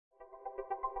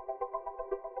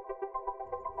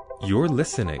You're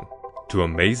listening to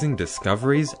Amazing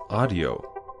Discoveries Audio.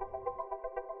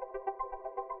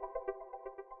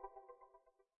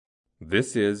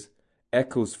 This is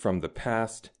Echoes from the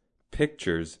Past,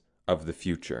 Pictures of the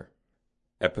Future,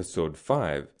 Episode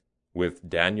 5 with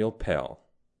Daniel Pel.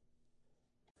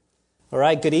 All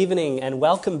right, good evening and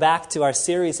welcome back to our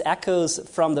series Echoes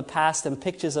from the Past and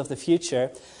Pictures of the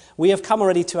Future. We have come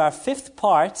already to our fifth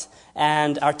part,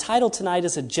 and our title tonight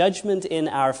is A Judgment in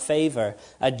Our Favor.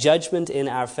 A Judgment in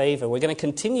Our Favor. We're going to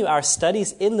continue our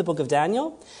studies in the book of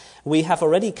Daniel. We have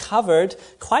already covered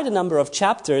quite a number of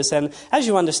chapters, and as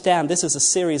you understand, this is a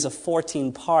series of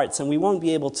 14 parts, and we won't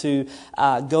be able to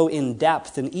go in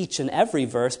depth in each and every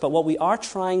verse, but what we are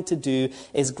trying to do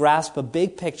is grasp a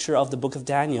big picture of the book of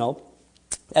Daniel,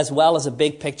 as well as a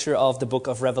big picture of the book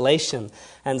of Revelation.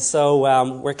 And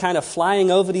so we're kind of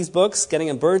flying over these books, getting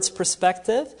a bird's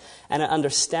perspective and an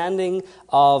understanding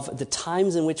of the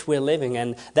times in which we're living.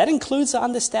 And that includes an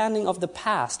understanding of the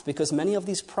past, because many of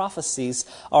these prophecies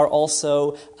are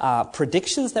also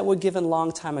predictions that were given a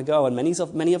long time ago, and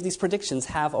many of these predictions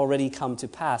have already come to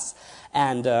pass.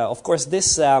 And of course,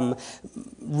 this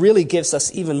really gives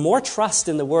us even more trust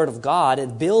in the Word of God.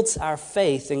 It builds our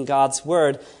faith in God's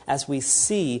Word as we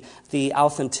see the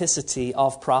authenticity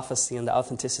of prophecy and the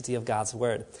authenticity of God's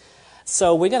Word.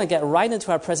 So we're going to get right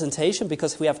into our presentation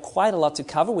because we have quite a lot to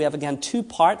cover. We have, again, two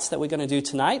parts that we're going to do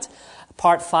tonight.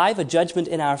 Part 5, A Judgment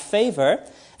in Our Favor.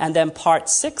 And then Part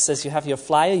 6, as you have your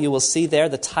flyer, you will see there,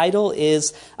 the title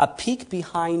is A Peek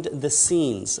Behind the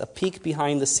Scenes. A Peek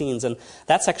Behind the Scenes. And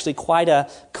that's actually quite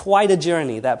a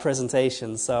journey, that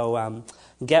presentation. So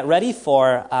get ready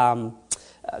for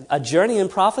a journey in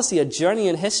prophecy, a journey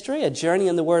in history, a journey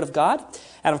in the Word of God.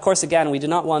 And of course, again, we do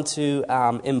not want to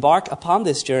embark upon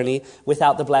this journey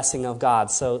without the blessing of God.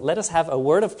 So let us have a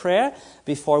word of prayer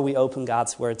before we open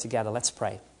God's Word together. Let's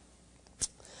pray.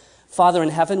 Father in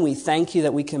heaven, we thank you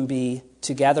that we can be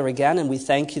together again, and we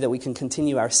thank you that we can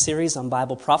continue our series on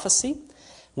Bible prophecy.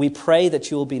 We pray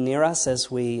that you will be near us as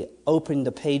we open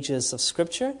the pages of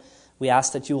Scripture. We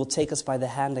ask that you will take us by the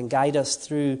hand and guide us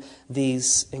through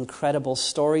these incredible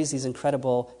stories, these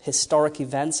incredible historic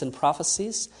events and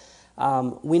prophecies.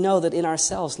 We know that in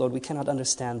ourselves, Lord, we cannot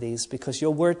understand these because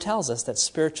your word tells us that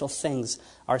spiritual things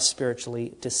are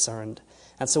spiritually discerned.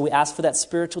 And so we ask for that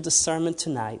spiritual discernment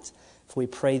tonight. For we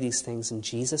pray these things in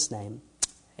Jesus' name.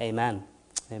 Amen.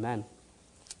 Amen.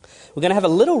 We're going to have a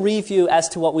little review as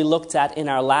to what we looked at in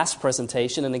our last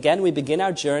presentation. And again, we begin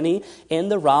our journey in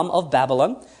the realm of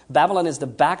Babylon. Babylon is the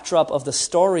backdrop of the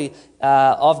story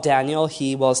of Daniel.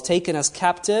 He was taken as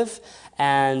captive,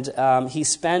 and he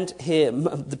spent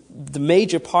the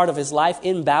major part of his life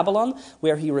in Babylon,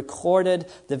 where he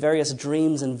recorded the various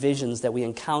dreams and visions that we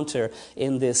encounter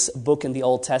in this book in the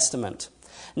Old Testament.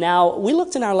 Now, we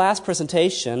looked in our last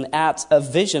presentation at a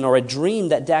vision or a dream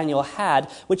that Daniel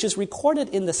had, which is recorded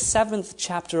in the 7th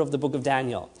chapter of the book of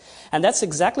Daniel. And that's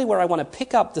exactly where I want to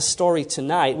pick up the story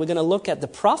tonight. We're going to look at the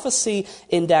prophecy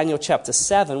in Daniel chapter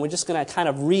 7. We're just going to kind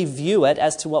of review it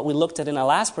as to what we looked at in our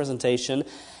last presentation.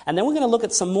 And then we're going to look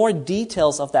at some more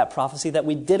details of that prophecy that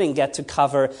we didn't get to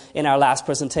cover in our last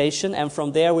presentation. And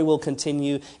from there, we will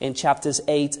continue in chapters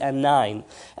 8 and 9.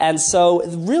 And so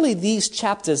really these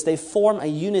chapters, they form a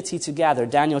unity together.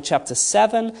 Daniel chapter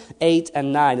 7, 8,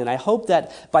 and 9. And I hope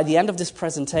that by the end of this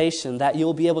presentation that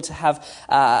you'll be able to have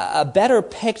a better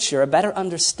picture, a better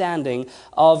understanding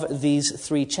of these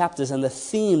three chapters and the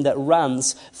theme that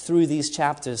runs through these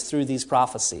chapters, through these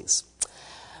prophecies.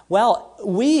 Well,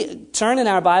 we turn in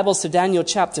our Bibles to Daniel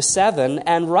chapter 7,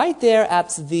 and right there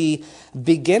at the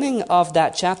beginning of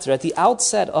that chapter, at the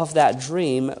outset of that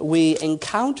dream, we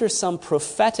encounter some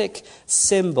prophetic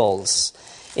symbols.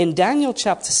 In Daniel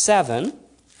chapter 7,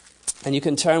 and you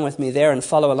can turn with me there and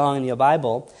follow along in your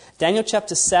Bible, Daniel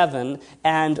chapter 7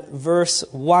 and verse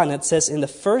 1, it says, In the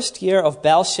first year of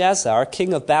Belshazzar,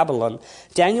 king of Babylon,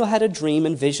 Daniel had a dream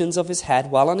and visions of his head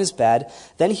while on his bed.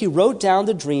 Then he wrote down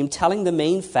the dream, telling the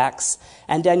main facts.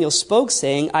 And Daniel spoke,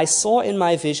 saying, I saw in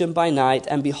my vision by night,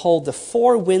 and behold, the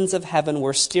 4 winds of heaven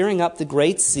were stirring up the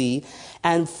great sea,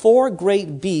 and 4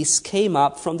 great beasts came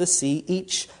up from the sea,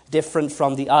 each different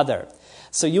from the other.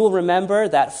 So you will remember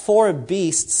that 4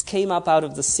 beasts came up out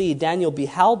of the sea. Daniel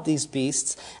beheld these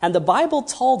beasts. And the Bible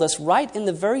told us right in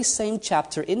the very same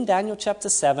chapter, in Daniel chapter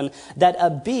 7, that a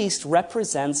beast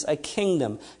represents a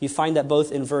kingdom. You find that both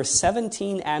in verse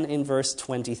 17 and in verse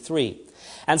 23.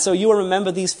 And so you will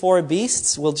remember these 4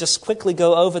 beasts. We'll just quickly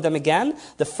go over them again.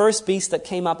 The first beast that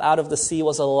came up out of the sea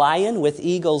was a lion with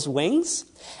eagle's wings.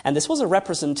 And this was a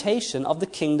representation of the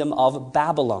kingdom of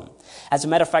Babylon. As a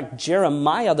matter of fact,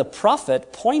 Jeremiah the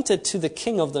prophet pointed to the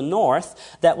king of the north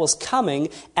that was coming,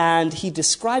 and he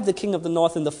described the king of the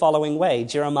north in the following way.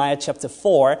 Jeremiah chapter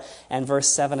 4 and verse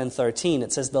 7 and 13.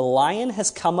 It says, "The lion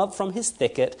has come up from his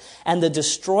thicket, and the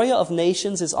destroyer of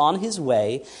nations is on his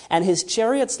way, and his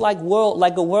chariots like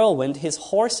a whirlwind, his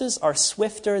horses are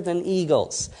swifter than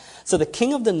eagles." So the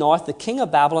king of the north, the king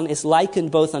of Babylon, is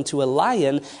likened both unto a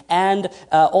lion and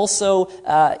also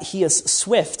he is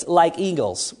swift like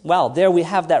eagles. Well, there we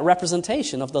have that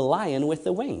representation of the lion with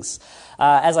the wings.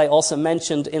 As I also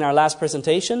mentioned in our last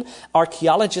presentation,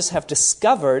 archaeologists have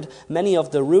discovered many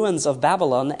of the ruins of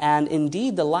Babylon, and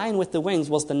indeed the lion with the wings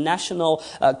was the national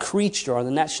creature or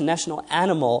the national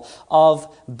animal of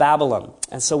Babylon.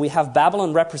 And so we have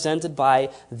Babylon represented by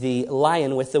the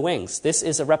lion with the wings. This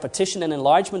is a repetition and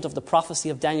enlargement of the prophecy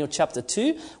of Daniel chapter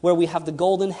 2, where we have the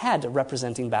golden head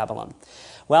representing Babylon.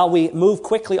 Well, we move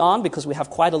quickly on because we have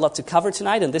quite a lot to cover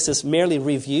tonight, and this is merely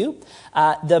review.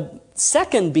 The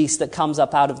second beast that comes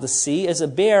up out of the sea is a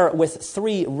bear with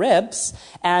 3 ribs,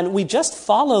 and we just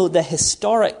follow the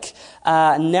historic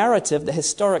narrative, the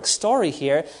historic story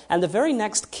here, and the very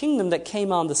next kingdom that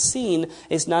came on the scene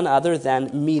is none other than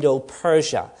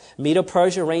Medo-Persia.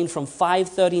 Medo-Persia reigned from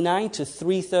 539 to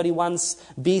 331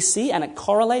 BC, and it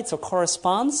correlates or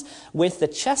corresponds with the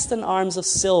chest and arms of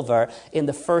silver in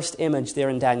the first image there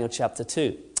in Daniel chapter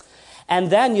 2. And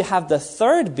then you have the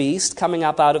third beast coming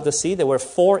up out of the sea. There were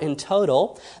 4 in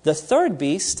total. The third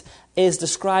beast is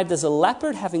described as a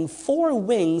leopard having 4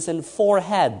 wings and 4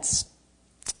 heads.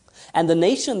 And the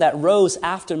nation that rose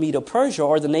after Medo-Persia,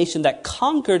 or the nation that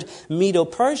conquered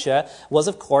Medo-Persia, was,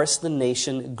 of course, the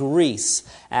nation Greece.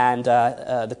 And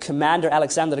the commander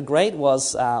Alexander the Great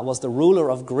was the ruler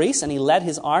of Greece, and he led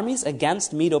his armies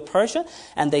against Medo-Persia,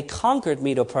 and they conquered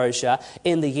Medo-Persia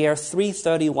in the year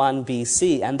 331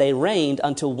 BC, and they reigned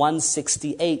until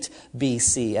 168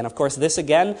 BC. And, of course, this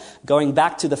again, going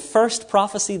back to the first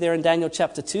prophecy there in Daniel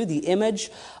chapter 2, the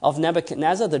image of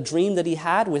Nebuchadnezzar, the dream that he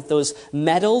had with those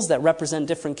medals that represent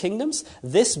different kingdoms,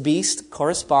 this beast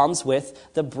corresponds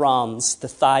with the bronze, the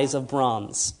thighs of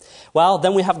bronze. Well,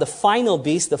 then we have the final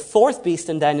beast, the fourth beast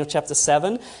in Daniel chapter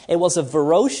 7. It was a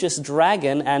ferocious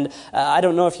dragon, and I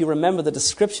don't know if you remember the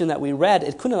description that we read.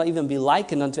 It couldn't even be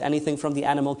likened unto anything from the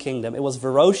animal kingdom. It was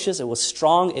ferocious, it was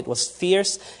strong, it was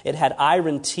fierce, it had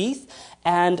iron teeth.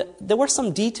 And there were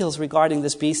some details regarding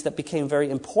this beast that became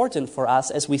very important for us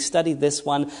as we studied this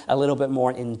one a little bit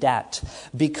more in depth.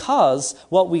 Because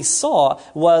what we saw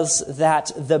was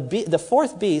that the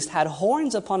fourth beast had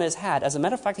horns upon his head. As a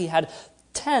matter of fact, he had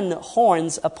 10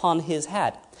 horns upon his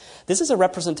head. This is a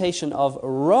representation of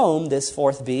Rome, this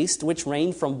fourth beast, which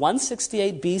reigned from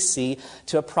 168 BC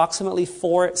to approximately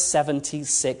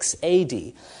 476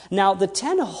 AD. Now, the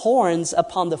 10 horns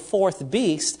upon the fourth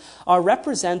beast are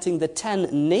representing the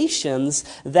 10 nations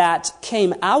that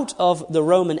came out of the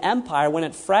Roman Empire when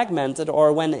it fragmented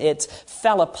or when it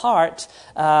fell apart,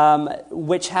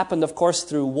 which happened, of course,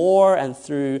 through war and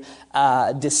through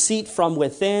deceit from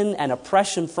within and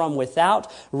oppression from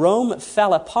without. Rome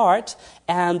fell apart,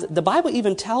 and the Bible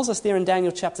even tells us there in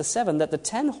Daniel chapter 7 that the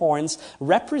 10 horns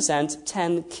represent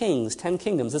 10 kings, 10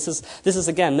 kingdoms. This is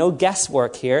again, no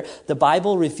guesswork here. The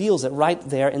Bible reveals it right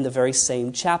there in the very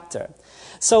same chapter.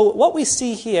 So what we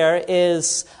see here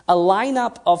is a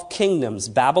lineup of kingdoms: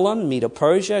 Babylon,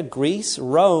 Medo-Persia, Greece,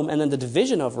 Rome, and then the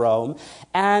division of Rome.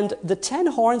 And the 10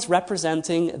 horns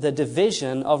representing the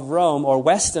division of Rome, or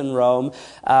Western Rome,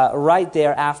 right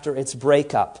there after its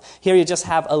breakup. Here you just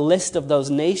have a list of those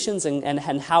nations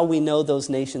and how we know those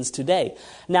nations today.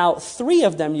 Now, 3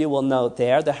 of them you will note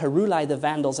there, the Heruli, the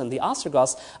Vandals, and the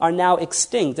Ostrogoths, are now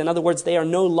extinct. In other words, they're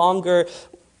no longer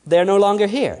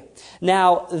here.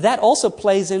 Now, that also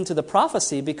plays into the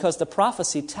prophecy, because the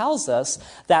prophecy tells us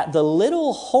that the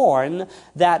little horn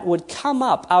that would come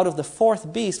up out of the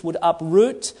fourth beast would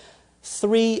uproot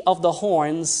 3 of the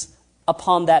horns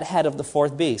upon that head of the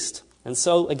fourth beast. And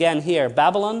so, again here,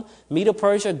 Babylon,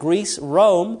 Medo-Persia, Greece,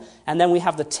 Rome, and then we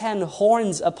have the 10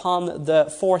 horns upon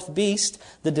the fourth beast,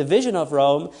 the division of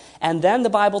Rome. And then the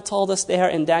Bible told us there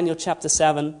in Daniel chapter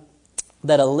 7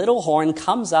 that a little horn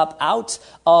comes up out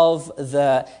of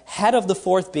the head of the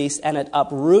fourth beast, and it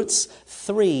uproots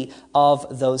 3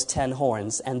 of those 10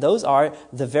 horns. And those are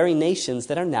the very nations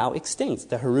that are now extinct,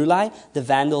 the Heruli, the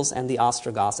Vandals, and the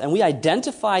Ostrogoths. And we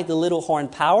identify the little horn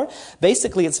power.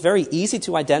 Basically, it's very easy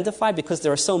to identify because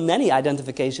there are so many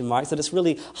identification marks that it's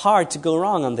really hard to go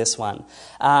wrong on this one.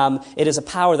 It is a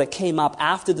power that came up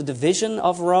after the division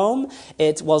of Rome.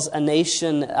 It was a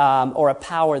nation or a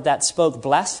power that spoke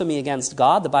blasphemy against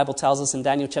God. The Bible tells us in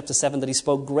Daniel chapter 7 that he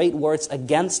spoke great words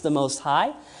against the Most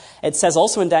High. It says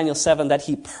also in Daniel 7 that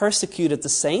he persecuted the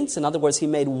saints. In other words, he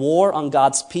made war on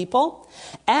God's people.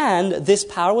 And this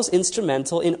power was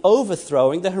instrumental in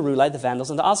overthrowing the Heruli, the Vandals,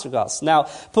 and the Ostrogoths. Now,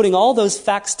 putting all those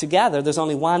facts together, there's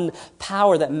only one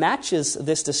power that matches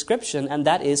this description, and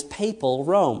that is papal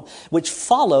Rome, which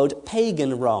followed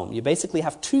pagan Rome. You basically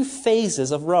have two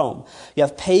phases of Rome. You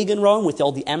have pagan Rome with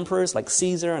all the emperors like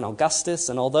Caesar and Augustus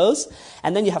and all those.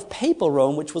 And then you have papal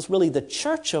Rome, which was really the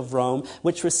Church of Rome,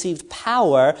 which received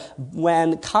power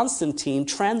when Constantine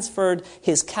transferred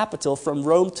his capital from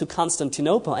Rome to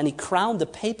Constantinople, and he crowned the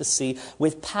papacy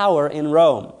with power in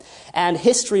Rome. And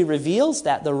history reveals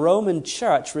that the Roman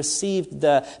Church received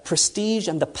the prestige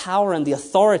and the power and the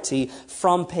authority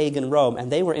from pagan Rome,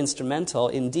 and they were instrumental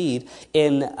indeed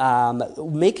in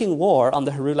making war on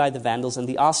the Heruli, the Vandals, and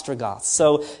the Ostrogoths.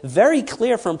 So very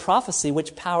clear from prophecy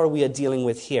which power we are dealing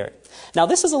with here. Now,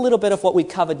 this is a little bit of what we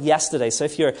covered yesterday. So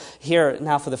if you're here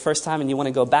now for the first time and you want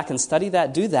to go back and study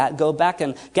that, do that. Go back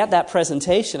and get that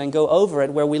presentation and go over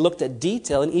it, where we looked at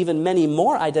detail and even many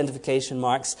more identification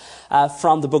marks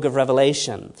from the book of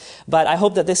Revelation. But I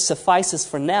hope that this suffices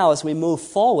for now as we move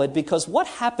forward, because what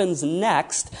happens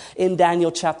next in Daniel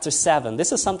chapter 7?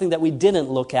 This is something that we didn't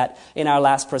look at in our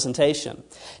last presentation.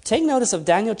 Take notice of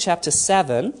Daniel chapter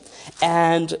 7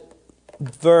 and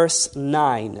verse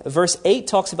 9. Verse 8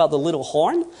 talks about the little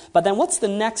horn, but then what's the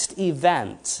next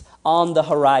event on the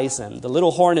horizon? The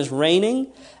little horn is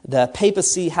reigning. The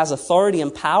papacy has authority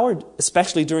and power,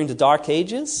 especially during the Dark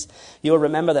Ages. You'll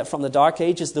remember that from the Dark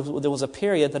Ages, there was a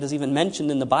period that is even mentioned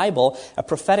in the Bible, a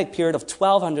prophetic period of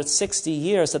 1260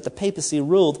 years that the papacy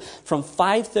ruled from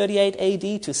 538 AD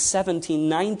to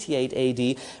 1798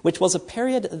 AD, which was a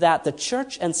period that the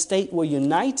church and state were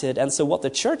united. And so what the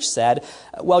church said,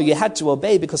 well, you had to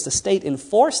obey because the state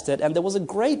enforced it, and there was a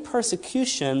great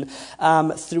persecution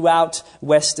throughout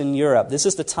Western Europe. This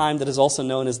is the time that is also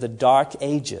known as the Dark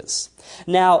Ages.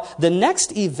 Now, the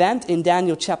next event in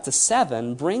Daniel chapter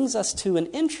 7 brings us to an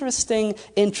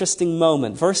interesting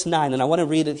moment. Verse 9, and I want to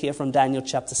read it here from Daniel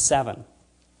chapter 7.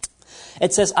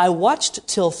 It says, I watched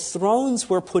till thrones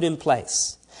were put in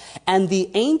place, and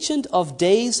the Ancient of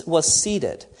Days was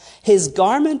seated. His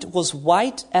garment was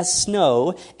white as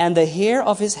snow, and the hair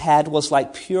of his head was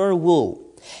like pure wool.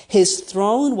 His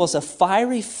throne was a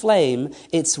fiery flame,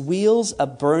 its wheels a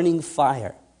burning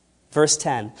fire. Verse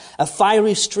 10, a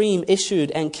fiery stream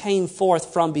issued and came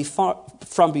forth from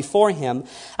before him.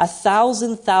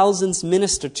 1,000 thousands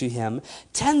ministered to him.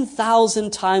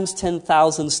 10,000 times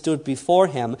 10,000 stood before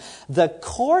him. The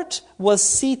court was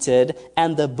seated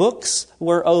and the books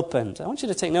were opened. I want you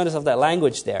to take notice of that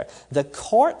language there. The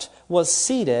court was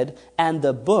seated and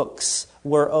the books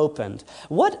were opened.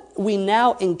 What we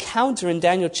now encounter in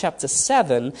Daniel chapter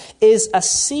 7 is a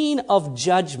scene of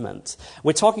judgment.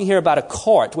 We're talking here about a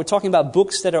court. We're talking about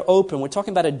books that are open. We're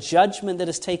talking about a judgment that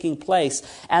is taking place.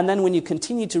 And then when you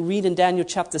continue to read in Daniel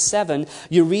chapter 7,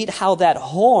 you read how that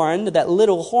horn, that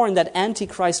little horn, that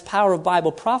Antichrist power of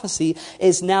Bible prophecy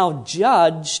is now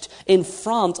judged in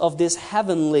front of this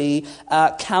heavenly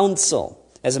council.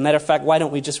 As a matter of fact, why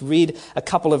don't we just read a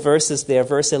couple of verses there?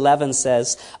 Verse 11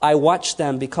 says, I watched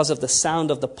them because of the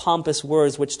sound of the pompous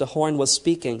words which the horn was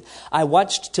speaking. I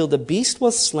watched till the beast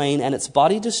was slain and its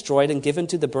body destroyed and given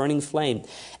to the burning flame.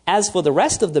 As for the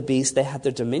rest of the beasts, they had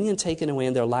their dominion taken away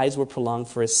and their lives were prolonged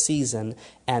for a season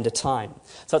and a time.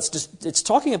 So it's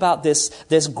talking about this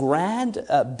grand,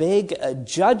 big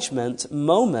judgment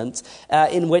moment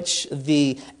in which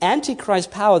the Antichrist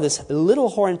power, this little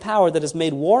horn power that has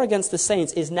made war against the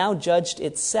saints, is now judged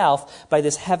itself by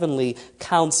this heavenly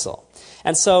council.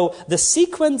 And so the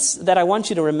sequence that I want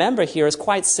you to remember here is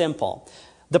quite simple.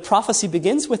 The prophecy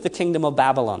begins with the kingdom of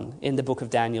Babylon in the book of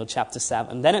Daniel chapter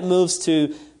 7. Then it moves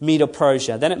to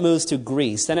Medo-Persia. Then it moves to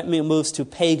Greece. Then it moves to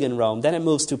pagan Rome. Then it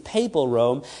moves to papal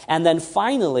Rome. And then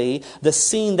finally, the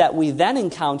scene that we then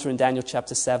encounter in Daniel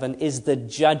chapter 7 is the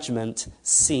judgment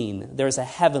scene. There's a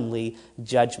heavenly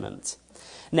judgment.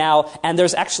 Now, and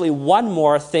there's actually one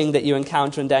more thing that you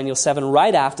encounter in Daniel 7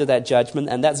 right after that judgment,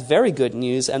 and that's very good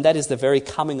news, and that is the very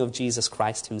coming of Jesus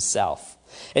Christ himself.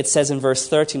 It says in verse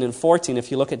 13 and 14,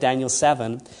 if you look at Daniel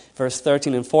 7, verse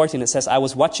 13 and 14, it says, I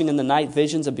was watching in the night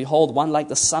visions, and behold, one like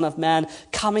the Son of Man,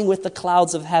 coming with the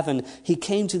clouds of heaven. He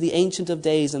came to the Ancient of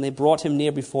Days, and they brought him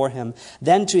near before him.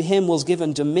 Then to him was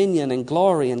given dominion and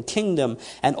glory and kingdom,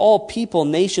 and all people,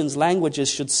 nations, languages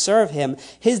should serve him.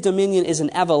 His dominion is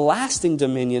an everlasting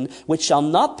dominion, which shall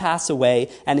not pass away,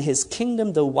 and his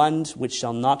kingdom the one which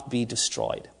shall not be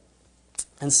destroyed.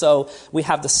 And so we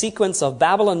have the sequence of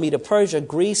Babylon, Medo-Persia,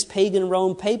 Greece, pagan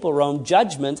Rome, papal Rome,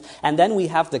 judgment, and then we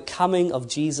have the coming of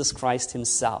Jesus Christ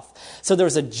himself. So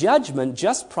there's a judgment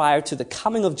just prior to the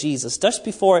coming of Jesus, just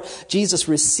before Jesus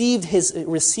receives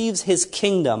his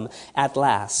kingdom at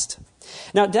last.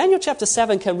 Now, Daniel chapter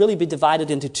 7 can really be divided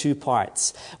into two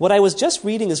parts. What I was just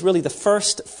reading is really the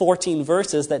first 14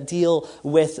 verses that deal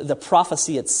with the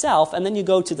prophecy itself, and then you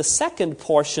go to the second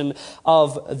portion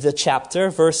of the chapter,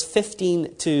 verse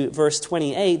 15 to verse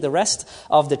 28. The rest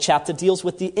of the chapter deals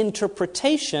with the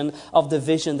interpretation of the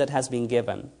vision that has been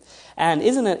given. And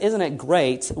isn't it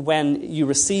great when you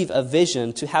receive a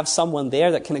vision to have someone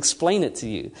there that can explain it to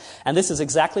you? And this is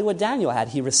exactly what Daniel had.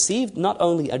 He received not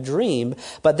only a dream,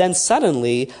 but then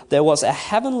suddenly there was a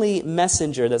heavenly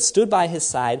messenger that stood by his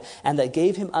side and that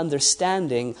gave him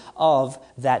understanding of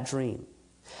that dream.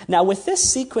 Now, with this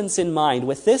sequence in mind,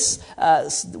 with this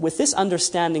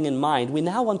understanding in mind, we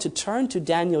now want to turn to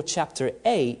Daniel chapter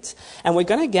 8, and we're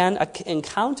going to again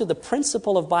encounter the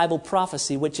principle of Bible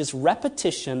prophecy, which is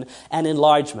repetition and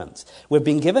enlargement. We've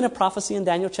been given a prophecy in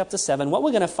Daniel chapter 7. What we're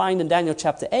going to find in Daniel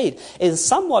chapter 8 is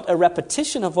somewhat a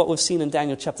repetition of what we've seen in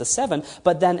Daniel chapter 7,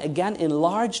 but then again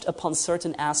enlarged upon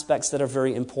certain aspects that are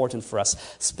very important for us,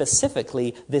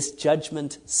 specifically this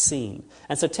judgment scene.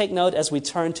 And so take note as we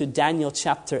turn to Daniel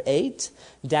chapter 8,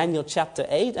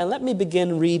 and let me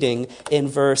begin reading in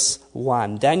verse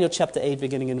 1. Daniel chapter 8,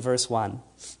 beginning in verse 1.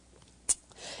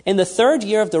 In the 3rd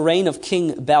year of the reign of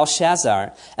King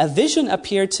Belshazzar, a vision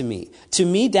appeared to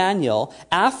me Daniel,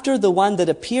 after the one that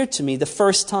appeared to me the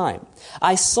first time.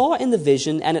 I saw in the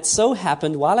vision, and it so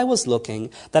happened while I was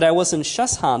looking, that I was in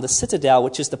Shushan, the citadel,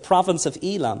 which is the province of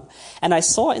Elam. And I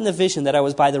saw in the vision that I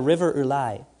was by the river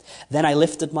Ulai. Then I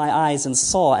lifted my eyes and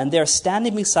saw, and there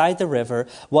standing beside the river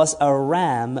was a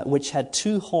ram which had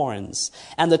 2 horns.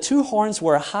 And the 2 horns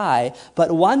were high,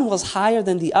 but one was higher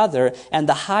than the other, and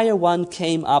the higher one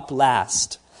came up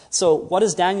last. So what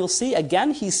does Daniel see?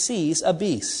 Again, he sees a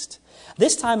beast.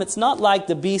 This time it's not like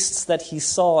the beasts that he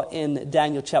saw in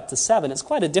Daniel chapter 7. It's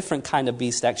quite a different kind of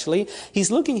beast, actually. He's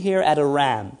looking here at a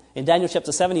ram. In Daniel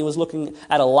chapter 7, he was looking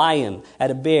at a lion, at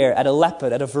a bear, at a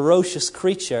leopard, at a ferocious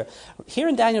creature. Here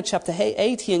in Daniel chapter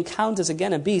 8, he encounters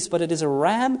again a beast, but it is a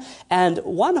ram, and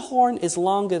one horn is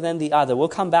longer than the other. We'll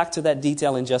come back to that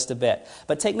detail in just a bit.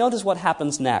 But take notice what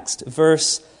happens next.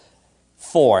 Verse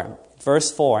 4.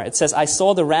 Verse 4, it says, I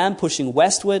saw the ram pushing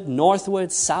westward,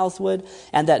 northward, southward,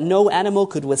 and that no animal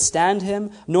could withstand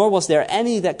him, nor was there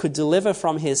any that could deliver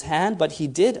from his hand, but he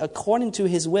did according to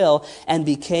his will and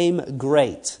became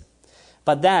great.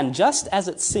 But then, just as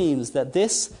it seems that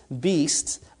this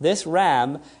beast, this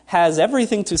ram, has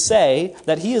everything to say,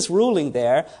 that he is ruling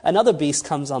there, another beast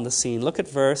comes on the scene. Look at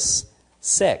verse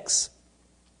 5,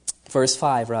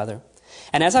 rather.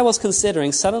 And as I was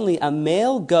considering, suddenly a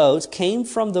male goat came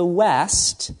from the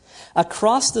west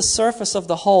across the surface of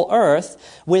the whole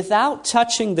earth without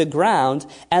touching the ground,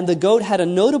 and the goat had a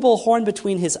notable horn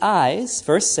between his eyes.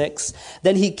 Verse 6,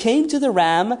 then he came to the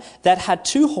ram that had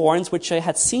 2 horns, which I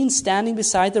had seen standing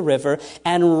beside the river,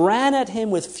 and ran at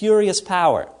him with furious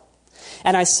power.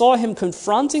 And I saw him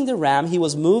confronting the ram. He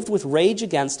was moved with rage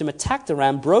against him, attacked the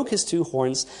ram, broke his 2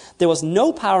 horns. There was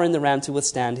no power in the ram to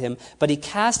withstand him, but he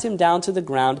cast him down to the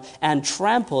ground and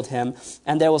trampled him,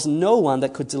 and there was no one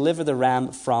that could deliver the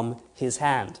ram from his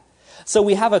hand. So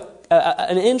we have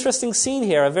an interesting scene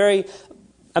here, a very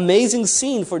amazing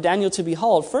scene for Daniel to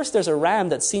behold. First, there's a ram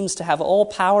that seems to have all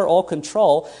power, all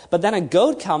control, but then a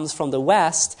goat comes from the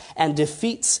west and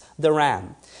defeats the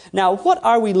ram. Now, what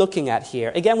are we looking at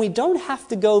here? Again, we don't have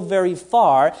to go very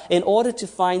far in order to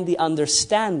find the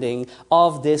understanding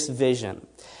of this vision.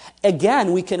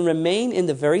 Again, we can remain in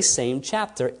the very same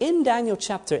chapter. In Daniel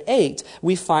chapter 8,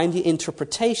 we find the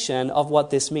interpretation of what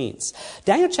this means.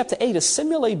 Daniel chapter 8 has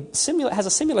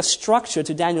a similar structure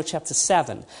to Daniel chapter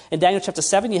 7. In Daniel chapter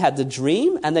 7, you had the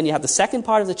dream, and then you have the second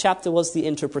part of the chapter was the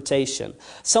interpretation.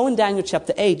 So in Daniel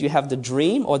chapter 8, you have the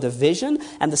dream or the vision,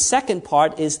 and the second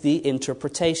part is the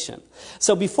interpretation.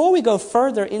 So before we go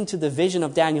further into the vision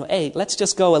of Daniel 8, let's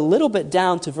just go a little bit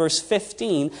down to verse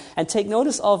 15 and take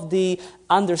notice of the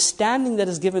understanding that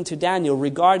is given to Daniel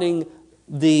regarding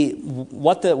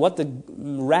what the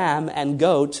ram and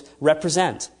goat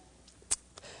represent.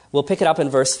 We'll pick it up in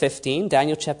verse 15,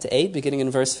 Daniel chapter 8, beginning in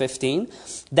verse 15.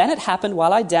 Then it happened,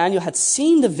 while I, Daniel, had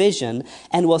seen the vision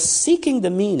and was seeking the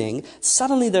meaning,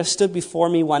 suddenly there stood before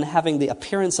me one having the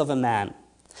appearance of a man.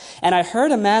 And I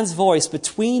heard a man's voice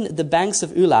between the banks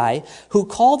of Ulai, who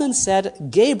called and said,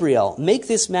 Gabriel, make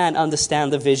this man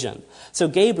understand the vision. So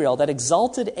Gabriel, that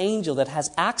exalted angel that has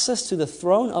access to the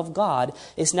throne of God,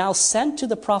 is now sent to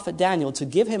the prophet Daniel to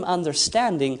give him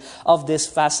understanding of this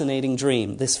fascinating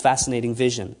dream, this fascinating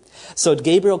vision. So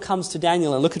Gabriel comes to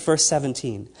Daniel, and look at verse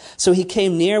 17. So he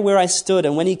came near where I stood,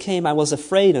 and when he came, I was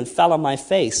afraid and fell on my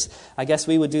face. I guess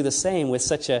we would do the same with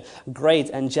such a great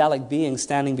angelic being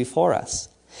standing before us.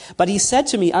 But he said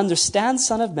to me, understand,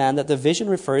 son of man, that the vision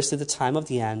refers to the time of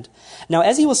the end. Now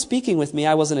as he was speaking with me,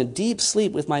 I was in a deep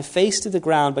sleep with my face to the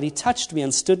ground, but he touched me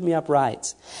and stood me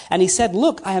upright. And he said,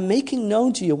 look, I am making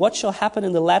known to you what shall happen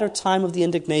in the latter time of the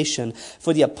indignation,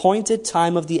 for the appointed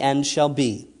time of the end shall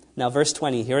be. Now verse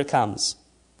 20, here it comes.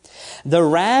 The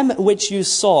ram which you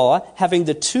saw, having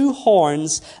the 2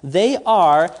 horns, they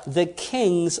are the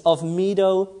kings of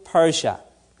Medo-Persia.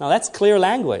 Now that's clear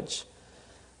language.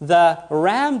 The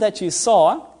ram that you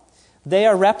saw, they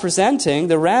are representing,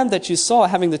 the ram that you saw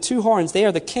having the 2 horns, they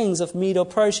are the kings of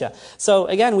Medo-Persia. So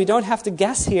again, we don't have to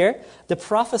guess here. The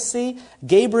prophecy,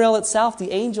 Gabriel itself, the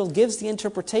angel, gives the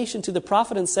interpretation to the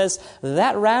prophet and says,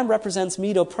 that ram represents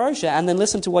Medo-Persia. And then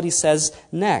listen to what he says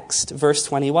next, verse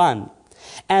 21.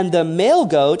 And the male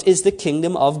goat is the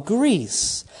kingdom of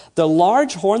Greece. The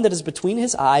large horn that is between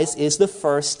his eyes is the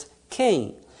first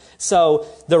king. So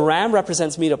the ram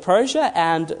represents Medo-Persia,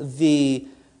 and the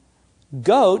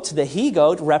goat, the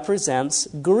he-goat, represents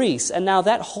Greece. And now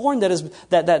that horn that is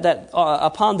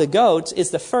upon the goat is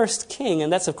the first king,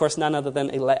 and that's of course none other than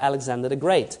Alexander the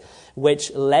Great,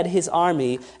 which led his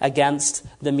army against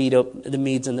the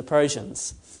Medes and the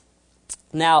Persians.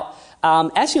 Now,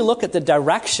 as you look at the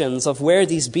directions of where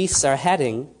these beasts are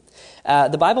heading,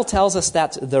 the Bible tells us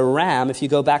that the ram, if you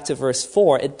go back to verse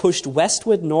 4, it pushed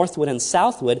westward, northward, and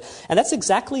southward, and that's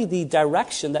exactly the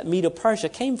direction that Medo-Persia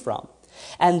came from.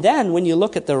 And then when you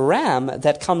look at the ram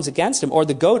that comes against him, or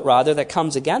the goat rather that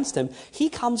comes against him, he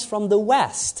comes from the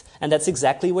west. And that's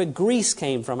exactly where Greece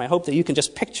came from. I hope that you can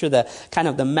just picture the kind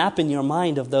of the map in your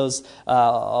mind of those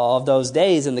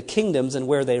days and the kingdoms and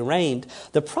where they reigned.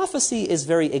 The prophecy is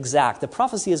very exact. The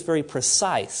prophecy is very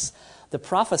precise. The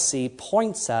prophecy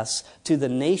points us to the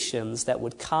nations that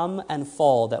would come and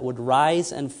fall, that would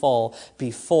rise and fall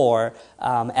before,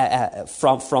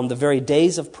 from the very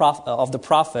days of the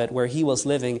prophet where he was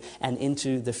living and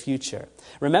into the future.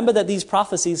 Remember that these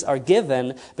prophecies are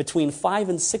given between 500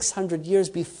 and 600 years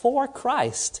before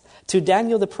Christ to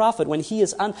Daniel the prophet, when he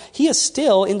is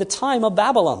still in the time of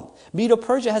Babylon.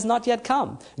 Medo-Persia has not yet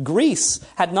come. Greece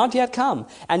had not yet come.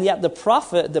 And yet the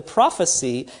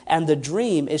prophecy and the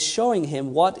dream is showing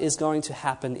him what is going to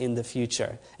happen in the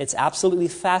future. It's absolutely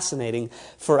fascinating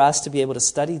for us to be able to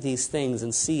study these things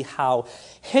and see how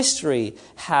history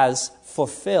has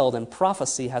fulfilled and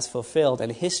prophecy has fulfilled,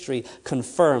 and history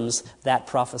confirms that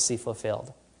prophecy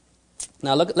fulfilled.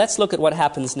 Now let's look at what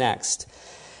happens next.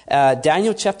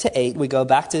 Daniel chapter 8, we go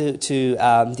back to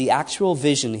the actual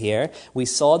vision here. We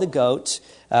saw the goat,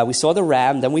 we saw the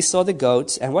ram, then we saw the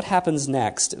goat, and what happens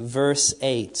next? Verse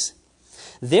 8.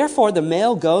 Therefore the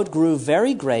male goat grew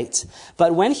very great,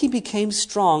 but when he became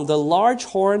strong, the large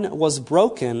horn was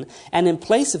broken, and in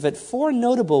place of it 4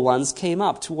 notable ones came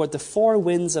up toward the 4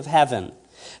 winds of heaven.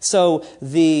 So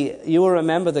you will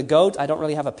remember the goat. I don't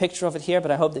really have a picture of it here, but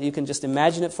I hope that you can just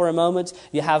imagine it for a moment.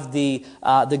 You have the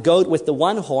goat with the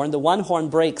one horn. The one horn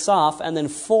breaks off, and then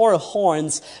 4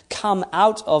 horns come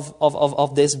out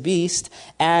of this beast.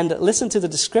 And listen to the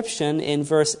description in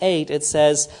verse 8. It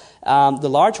says, the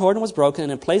large horn was broken,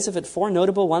 and in place of it 4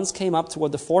 notable ones came up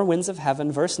toward the 4 winds of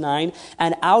heaven. Verse 9,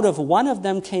 and out of one of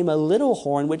them came a little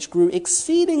horn which grew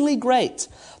exceedingly great,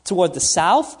 toward the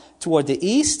south, toward the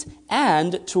east,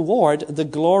 and toward the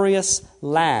glorious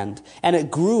land. And it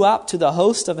grew up to the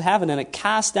host of heaven, and it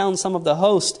cast down some of the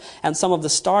host and some of the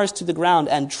stars to the ground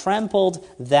and trampled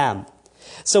them.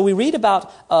 So we read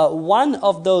about one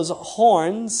of those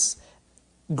horns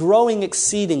growing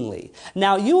exceedingly.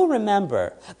 Now you will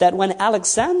remember that when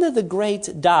Alexander the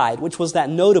Great died, which was that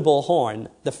notable horn,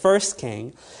 the first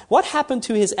king, what happened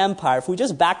to his empire? If we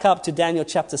just back up to Daniel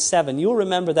chapter 7, you'll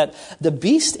remember that the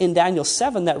beast in Daniel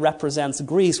 7 that represents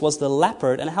Greece was the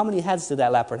leopard. And how many heads did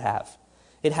that leopard have?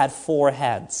 It had 4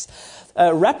 heads.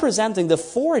 Representing the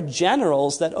 4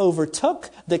 generals that overtook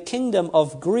the kingdom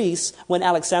of Greece when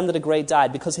Alexander the Great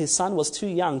died, because his son was too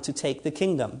young to take the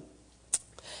kingdom.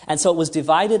 And so it was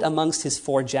divided amongst his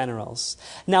 4 generals.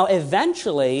 Now,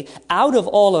 eventually, out of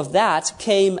all of that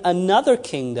came another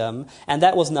kingdom, and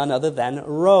that was none other than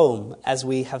Rome, as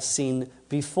we have seen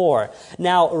before.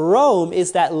 Now, Rome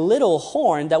is that little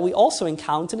horn that we also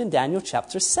encountered in Daniel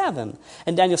chapter 7.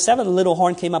 In Daniel 7, the little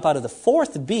horn came up out of the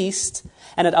 4th beast,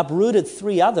 and it uprooted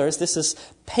 3 others. This is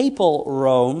papal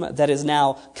Rome that is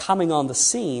now coming on the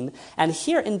scene. And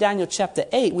here in Daniel chapter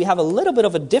 8, we have a little bit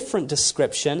of a different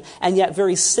description, and yet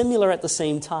very similar at the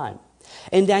same time.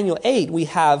 In Daniel 8, we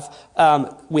have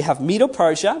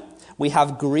Medo-Persia, we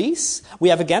have Greece, we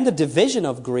have again the division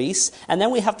of Greece, and then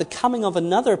we have the coming of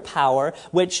another power,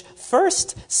 which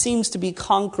first seems to be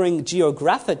conquering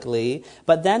geographically,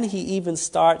 but then he even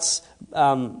starts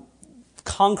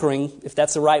conquering, if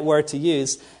that's the right word to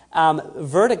use,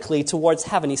 vertically towards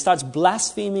heaven. He starts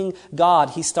blaspheming God.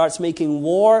 He starts making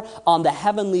war on the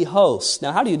heavenly host.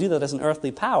 Now, how do you do that as an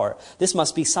earthly power? This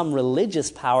must be some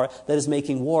religious power that is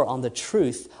making war on the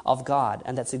truth of God.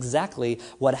 And that's exactly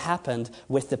what happened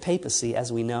with the papacy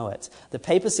as we know it. The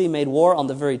papacy made war on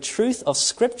the very truth of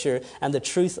Scripture and the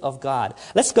truth of God.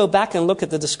 Let's go back and look at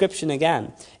the description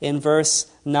again in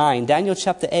verse 9. Daniel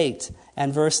chapter 8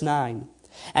 and verse 9.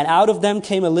 And out of them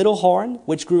came a little horn,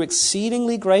 which grew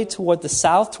exceedingly great toward the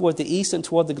south, toward the east, and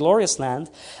toward the glorious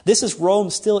land. This is Rome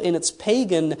still in its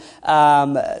pagan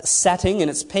setting, in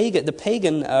its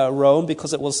pagan Rome,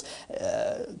 because it was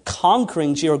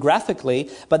conquering geographically.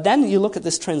 But then you look at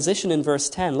this transition in verse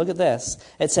 10. Look at this.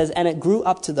 It says, and it grew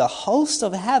up to the host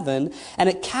of heaven, and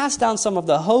it cast down some of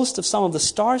the host of some of the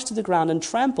stars to the ground and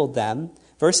trampled them.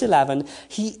 Verse 11,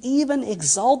 he even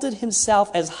exalted himself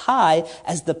as high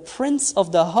as the prince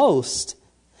of the host.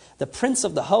 The prince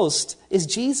of the host is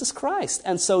Jesus Christ.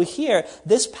 And so here,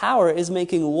 this power is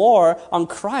making war on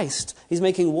Christ. He's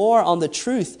making war on the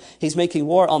truth. He's making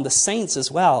war on the saints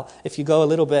as well. If you go a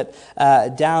little bit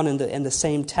down in the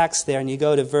same text there, and you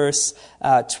go to verse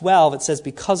 12, it says,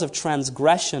 because of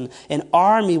transgression, an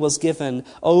army was given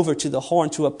over to the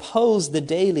horn to oppose the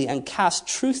daily and cast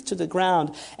truth to the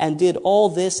ground, and did all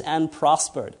this and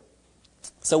prospered.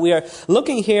 So we are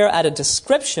looking here at a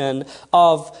description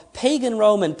of pagan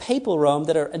Rome and papal Rome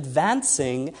that are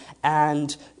advancing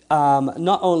and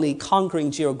not only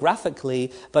conquering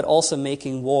geographically, but also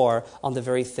making war on the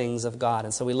very things of God.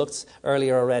 And so we looked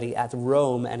earlier already at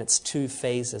Rome and its 2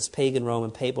 phases, pagan Rome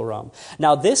and papal Rome.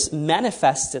 Now this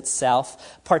manifests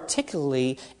itself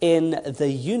particularly in the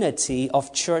unity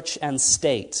of church and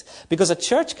state. Because a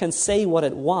church can say what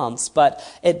it wants, but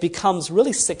it becomes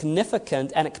really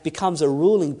significant and it becomes a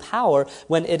ruling power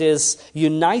when it is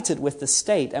united with the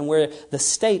state and where the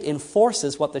state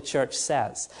enforces what the church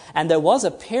says. And there was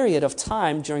a period of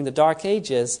time during the Dark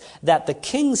Ages that the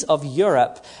kings of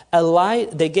Europe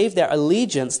they gave their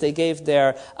allegiance, they gave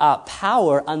their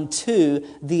power unto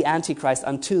the Antichrist,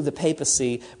 unto the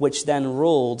papacy, which then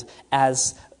ruled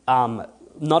as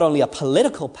not only a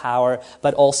political power,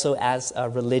 but also as a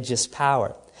religious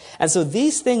power. And so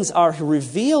these things are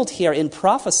revealed here in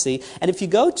prophecy. And if you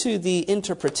go to the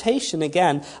interpretation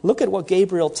again, look at what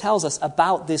Gabriel tells us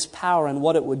about this power and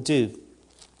what it would do.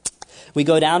 We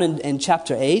go down in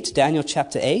chapter 8, Daniel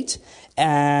chapter 8,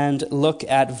 and look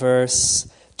at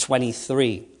verse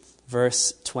 23.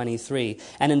 Verse 23.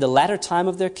 And in the latter time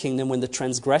of their kingdom, when the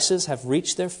transgressors have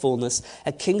reached their fullness,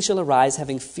 a king shall arise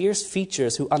having fierce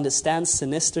features who understands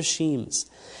sinister schemes.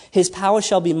 His power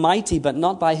shall be mighty, but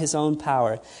not by his own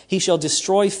power. He shall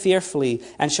destroy fearfully,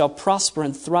 and shall prosper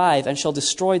and thrive, and shall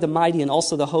destroy the mighty and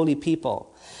also the holy people.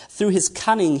 Through his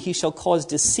cunning he shall cause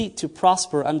deceit to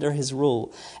prosper under his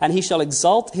rule. And he shall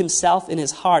exalt himself in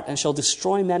his heart, and shall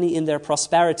destroy many in their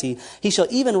prosperity. He shall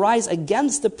even rise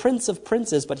against the prince of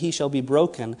princes, but he shall be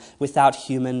broken without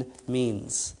human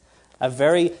means. A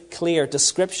very clear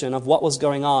description of what was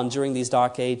going on during these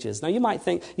Dark Ages. Now you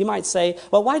might say,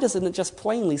 well, why doesn't it just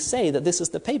plainly say that this is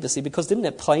the papacy? Because didn't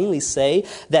it plainly say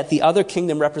that the other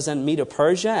kingdom represented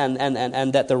Medo-Persia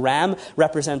and that the ram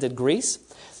represented Greece?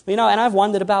 And I've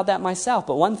wondered about that myself.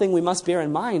 But one thing we must bear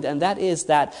in mind, and that is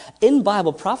that in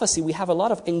Bible prophecy, we have a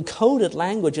lot of encoded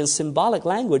language and symbolic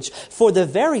language for the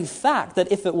very fact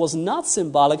that if it was not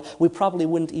symbolic, we probably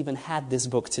wouldn't even have this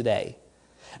book today.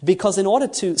 Because in order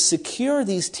to secure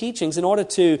these teachings, in order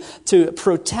to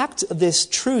protect this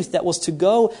truth that was to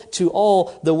go to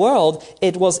all the world,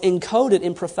 it was encoded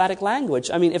in prophetic language.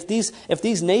 I mean, if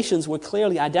these nations were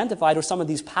clearly identified, or some of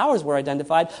these powers were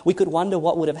identified, we could wonder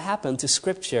what would have happened to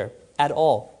Scripture at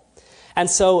all. And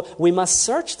so we must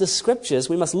search the scriptures,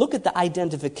 we must look at the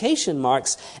identification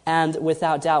marks, and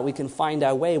without doubt we can find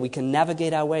our way, we can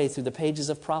navigate our way through the pages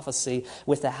of prophecy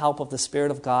with the help of the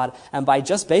Spirit of God, and by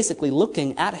just basically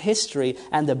looking at history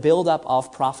and the build-up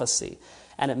of prophecy.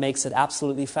 And it makes it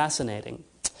absolutely fascinating.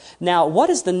 Now, what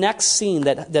is the next scene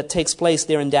that takes place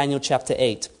there in Daniel chapter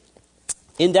 8?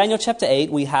 In Daniel chapter 8,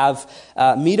 we have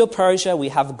Medo-Persia, we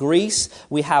have Greece,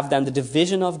 we have then the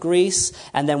division of Greece,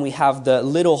 and then we have the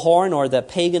little horn or the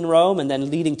pagan Rome, and then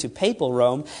leading to papal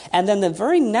Rome. And then the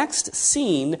very next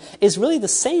scene is really the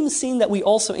same scene that we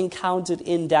also encountered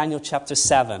in Daniel chapter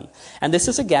 7. And this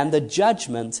is again the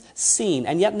judgment scene.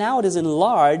 And yet now it is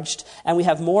enlarged, and we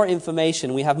have more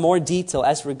information, we have more detail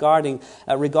as regarding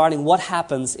what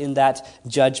happens in that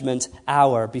judgment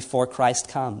hour before Christ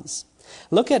comes.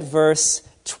 Look at verse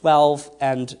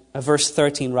 13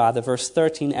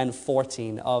 and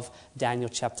 14 of Daniel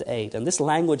chapter 8. And this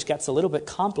language gets a little bit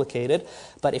complicated,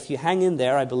 but if you hang in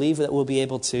there, I believe that we'll be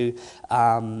able to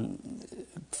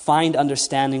find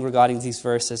understanding regarding these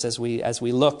verses as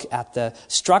we look at the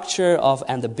structure of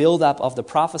and the build-up of the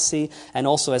prophecy, and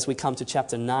also as we come to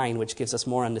chapter 9, which gives us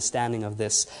more understanding of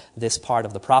this part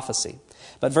of the prophecy.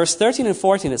 But verse 13 and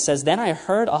 14, it says, "Then I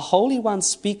heard a holy one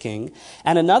speaking,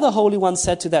 and another holy one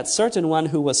said to that certain one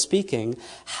who was speaking,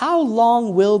 'How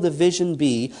long will the vision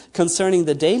be concerning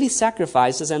the daily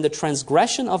sacrifices and the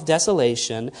transgression of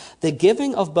desolation, the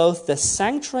giving of both the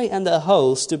sanctuary and the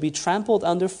host to be trampled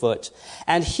underfoot?'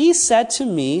 And he said to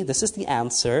me," this is the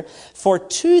answer, "'For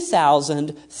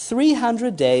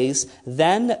 2,300 days,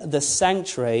 then the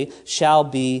sanctuary shall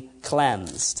be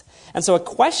cleansed.'" And so a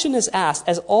question is asked,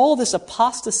 as all this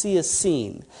apostasy is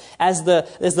seen, as the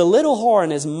little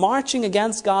horn is marching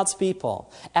against God's people,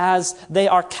 as they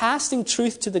are casting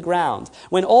truth to the ground,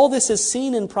 when all this is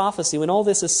seen in prophecy, when all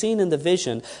this is seen in the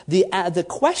vision, the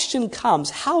question comes,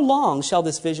 how long shall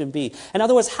this vision be? In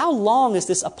other words, how long is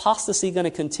this apostasy going to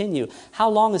continue? How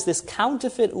long is this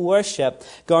counterfeit worship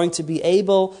going to be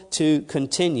able to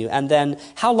continue? And then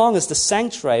how long is the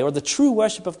sanctuary or the true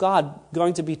worship of God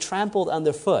going to be trampled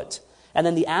underfoot? And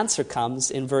then the answer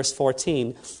comes in verse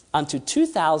 14, "Unto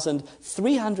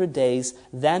 2,300 days,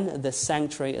 then the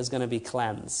sanctuary is going to be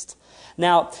cleansed."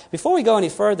 Now, before we go any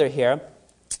further here,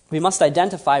 we must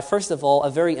identify, first of all, a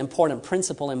very important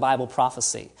principle in Bible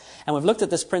prophecy. And we've looked at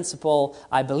this principle,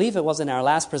 I believe it was in our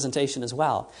last presentation as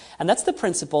well. And that's the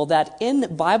principle that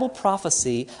in Bible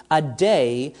prophecy, a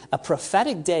day, a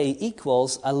prophetic day,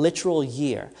 equals a literal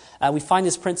year. We find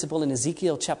this principle in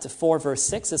Ezekiel chapter 4, verse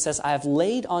 6. It says, "I have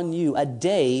laid on you a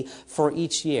day for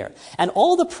each year." And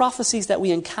all the prophecies that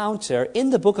we encounter in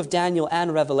the book of Daniel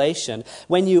and Revelation,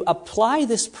 when you apply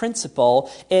this principle,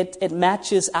 it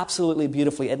matches absolutely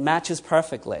beautifully. It matches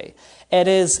perfectly. It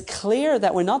is clear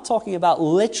that we're not talking about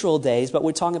literal days, but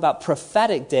we're talking about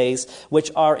prophetic days,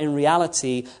 which are in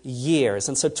reality years.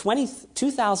 And so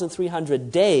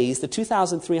 2,300 days, the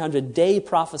 2,300 day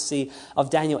prophecy of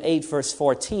Daniel 8, verse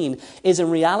 14, is in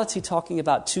reality talking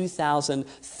about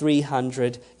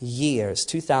 2,300 years.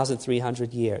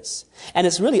 2,300 years. And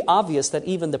it's really obvious that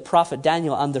even the prophet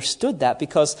Daniel understood that,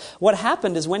 because what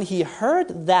happened is when he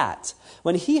heard that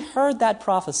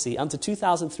prophecy, unto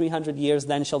 2,300 years,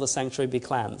 then shall the sanctuary be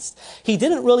cleansed, he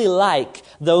didn't really like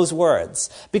those words.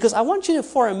 Because I want you to,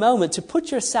 for a moment, to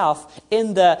put yourself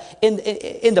in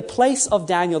the place of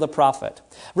Daniel the prophet.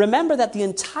 Remember that the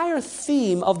entire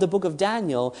theme of the book of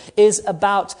Daniel is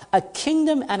about a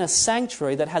kingdom and a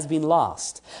sanctuary that has been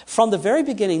lost. From the very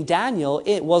beginning, Daniel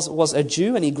was a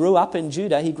Jew, and he grew up in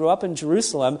Judah. He grew up in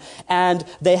Jerusalem, and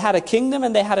they had a kingdom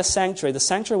and they had a sanctuary. The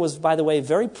sanctuary was, by the way,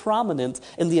 very prominent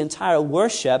in the entire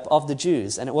worship of the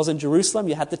Jews. And it was in Jerusalem,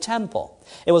 you had the temple.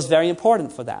 It was very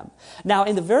important for them. Now,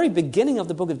 in the very beginning of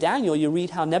the book of Daniel, you read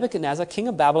how Nebuchadnezzar, king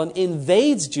of Babylon,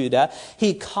 invades Judah.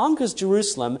 He conquers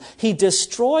Jerusalem. He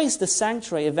destroys the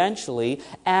sanctuary eventually,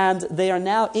 and they are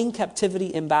now in captivity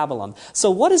in Babylon.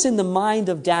 So what is in the mind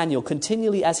of Daniel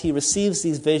continually as he receives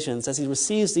these visions, as he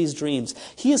receives these dreams?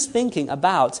 He is thinking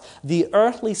about the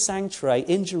earthly sanctuary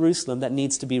in Jerusalem that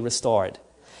needs to be restored.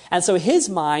 And so his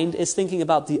mind is thinking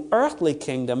about the earthly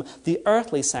kingdom, the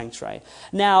earthly sanctuary.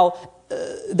 Now,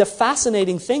 the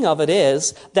fascinating thing of it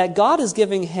is that God is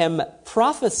giving him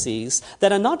prophecies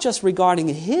that are not just regarding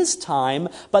his time,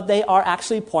 but they are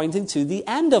actually pointing to the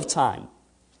end of time.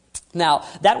 Now,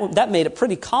 that made it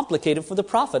pretty complicated for the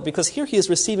prophet, because here he is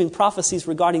receiving prophecies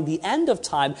regarding the end of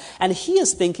time, and he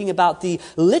is thinking about the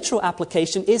literal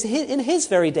application in his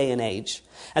very day and age.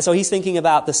 And so he's thinking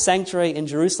about the sanctuary in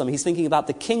Jerusalem. He's thinking about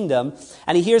the kingdom,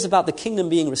 and he hears about the kingdom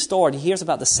being restored. He hears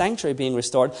about the sanctuary being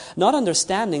restored, not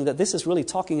understanding that this is really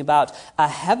talking about a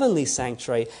heavenly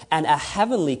sanctuary and a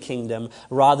heavenly kingdom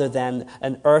rather than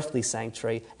an earthly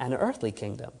sanctuary and an earthly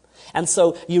kingdom. And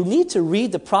so you need to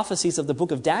read the prophecies of the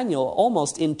book of Daniel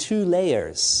almost in two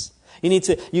layers.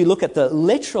 You look at the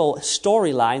literal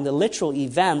storyline, the literal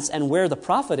events, and where the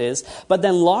prophet is. But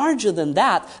then larger than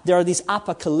that, there are these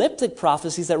apocalyptic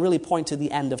prophecies that really point to the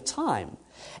end of time.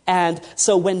 And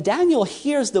so when Daniel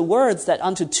hears the words that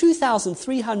unto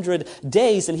 2,300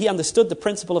 days, and he understood the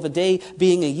principle of a day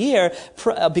being a year,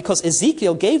 because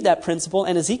Ezekiel gave that principle,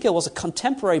 and Ezekiel was a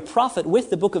contemporary prophet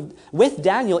with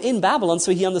Daniel in Babylon,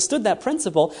 so he understood that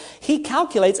principle. He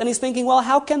calculates, and he's thinking, well,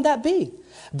 how can that be?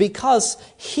 Because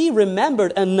he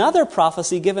remembered another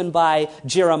prophecy given by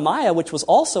Jeremiah, which was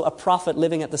also a prophet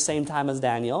living at the same time as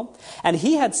Daniel. And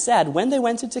he had said, when they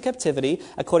went into captivity,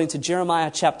 according to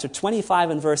Jeremiah chapter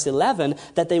 25 and verse 11,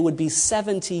 that they would be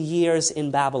 70 years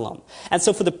in Babylon. And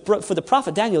so for the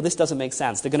prophet Daniel, this doesn't make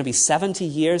sense. They're going to be 70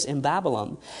 years in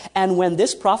Babylon. And when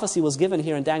this prophecy was given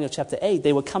here in Daniel chapter 8,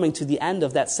 they were coming to the end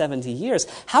of that 70 years.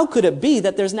 How could it be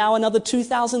that there's now another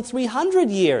 2,300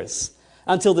 years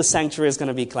until the sanctuary is going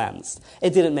to be cleansed? It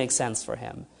didn't make sense for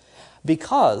him,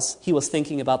 because he was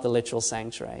thinking about the literal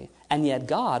sanctuary, and yet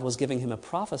God was giving him a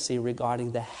prophecy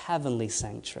regarding the heavenly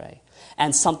sanctuary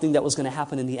and something that was going to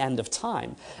happen in the end of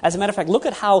time. As a matter of fact, look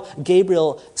at how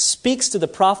Gabriel speaks to the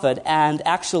prophet and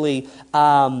actually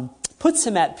puts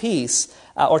him at peace,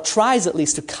 or tries at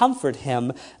least to comfort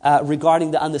him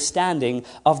regarding the understanding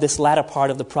of this latter part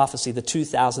of the prophecy, the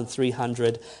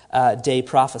 2,300 day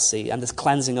prophecy and this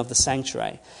cleansing of the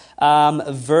sanctuary.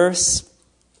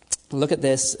 Look at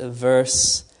this,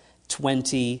 verse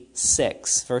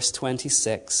 26. Verse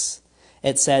 26.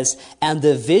 It says, and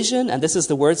the vision, and this is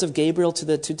the words of Gabriel to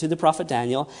the prophet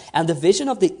Daniel, and the vision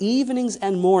of the evenings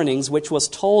and mornings which was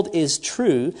told is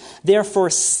true, therefore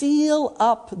seal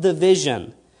up the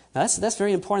vision. Now that's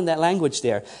very important, that language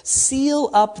there. Seal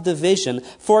up the vision,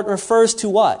 for it refers to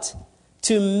what?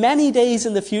 To many days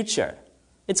in the future.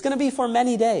 It's going to be for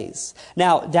many days.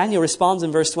 Now, Daniel responds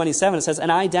in verse 27. It says,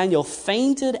 and I, Daniel,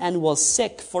 fainted and was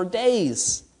sick for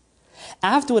days.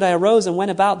 Afterward I arose and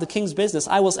went about the king's business.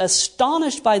 I was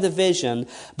astonished by the vision,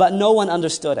 but no one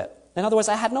understood it. In other words,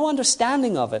 I had no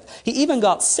understanding of it. He even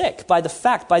got sick by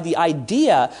the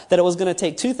idea that it was going to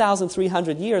take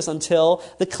 2,300 years until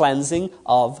the cleansing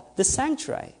of the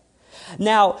sanctuary.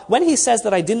 Now, when he says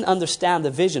that I didn't understand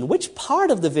the vision, which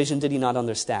part of the vision did he not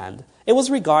understand? It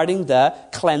was regarding the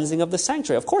cleansing of the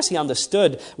sanctuary. Of course, he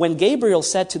understood when Gabriel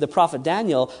said to the prophet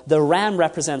Daniel, the ram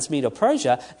represents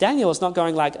Medo-Persia. Daniel was not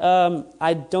going like,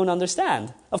 I don't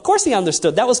understand. Of course he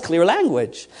understood. That was clear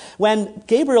language. When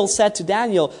Gabriel said to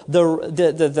Daniel, the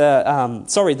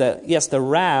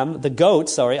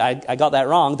goat, I got that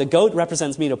wrong. The goat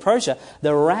represents Medo-Persia.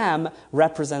 The ram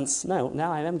represents,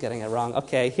 now I am getting it wrong.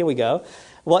 Okay, here we go.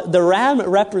 The ram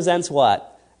represents what?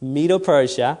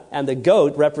 Medo-Persia, and the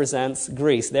goat represents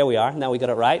Greece. There we are. Now we got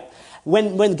it right.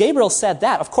 When Gabriel said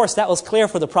that, of course, that was clear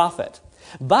for the prophet.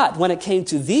 But when it came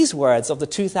to these words of the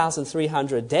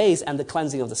 2,300 days and the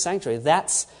cleansing of the sanctuary,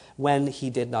 that's when he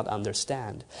did not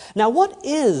understand. Now, what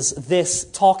is this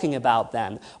talking about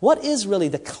then? What is really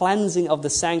the cleansing of the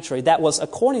sanctuary that was,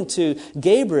 according to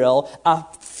Gabriel, a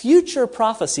future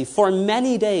prophecy for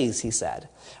many days, he said?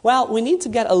 Well, we need to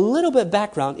get a little bit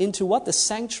background into what the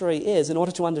sanctuary is in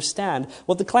order to understand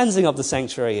what the cleansing of the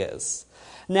sanctuary is.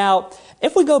 Now,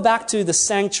 if we go back to the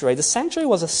sanctuary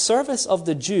was a service of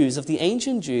the Jews, of the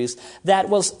ancient Jews, that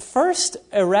was first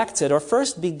erected or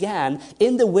first began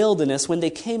in the wilderness when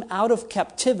they came out of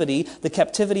captivity, the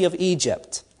captivity of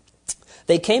Egypt.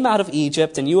 They came out of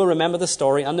Egypt, and you will remember the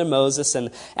story under Moses,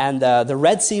 and the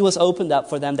Red Sea was opened up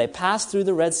for them. They passed through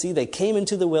the Red Sea. They came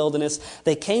into the wilderness.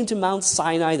 They came to Mount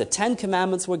Sinai. The 10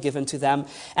 Commandments were given to them.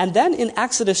 And then in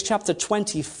Exodus chapter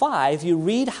 25, you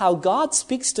read how God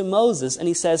speaks to Moses, and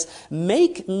he says,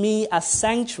 make me a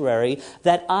sanctuary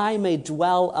that I may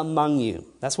dwell among you.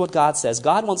 That's what God says.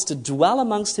 God wants to dwell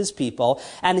amongst his people,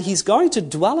 and he's going to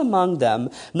dwell among them,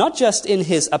 not just in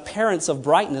his appearance of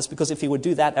brightness, because if he would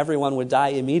do that, everyone would die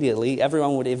immediately,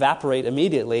 everyone would evaporate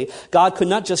immediately. God could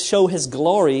not just show his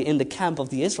glory in the camp of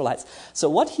the Israelites. So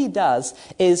what he does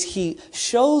is he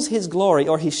shows his glory,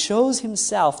 or he shows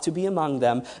himself to be among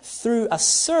them through a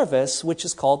service which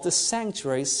is called the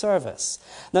sanctuary service.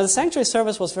 Now, the sanctuary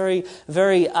service was very,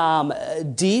 very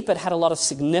deep. It had a lot of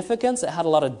significance. It had a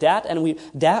lot of depth, and we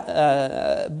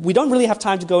don't really have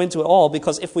time to go into it all,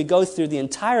 because if we go through the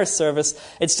entire service,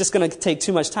 it's just going to take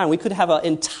too much time. We could have an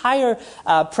entire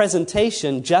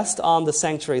presentation just on the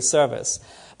sanctuary service.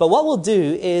 But what we'll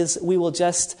do is we will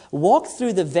just walk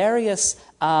through the various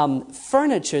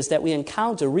furnitures that we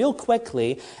encounter real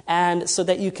quickly, and so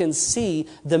that you can see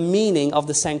the meaning of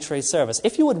the sanctuary service.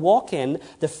 If you would walk in,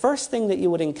 the first thing that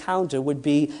you would encounter would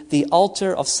be the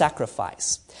altar of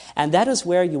sacrifice. And that is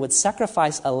where you would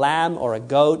sacrifice a lamb or a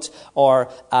goat or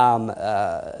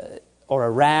a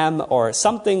ram or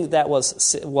something that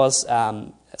was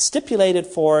stipulated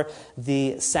for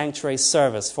the sanctuary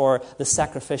service, for the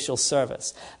sacrificial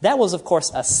service. That was, of course,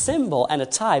 a symbol and a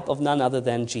type of none other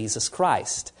than Jesus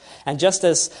Christ. And just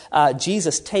as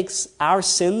Jesus takes our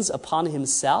sins upon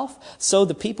himself, so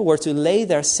the people were to lay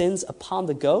their sins upon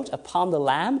the goat, upon the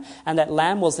lamb, and that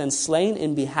lamb was then slain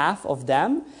in behalf of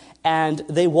them. And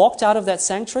they walked out of that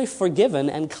sanctuary forgiven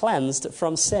and cleansed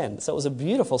from sin. So it was a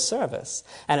beautiful service.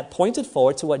 And it pointed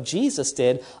forward to what Jesus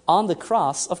did on the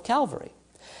cross of Calvary.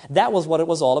 That was what it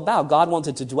was all about. God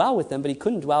wanted to dwell with them, but he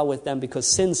couldn't dwell with them because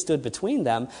sin stood between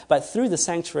them. But through the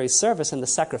sanctuary service and the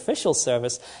sacrificial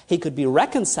service, he could be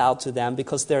reconciled to them,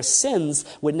 because their sins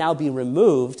would now be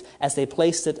removed as they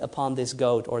placed it upon this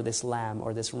goat or this lamb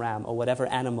or this ram or whatever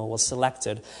animal was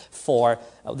selected for.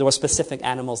 There were specific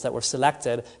animals that were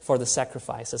selected for the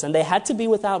sacrifices. And they had to be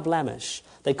without blemish.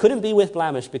 They couldn't be with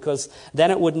blemish, because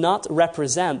then it would not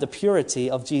represent the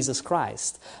purity of Jesus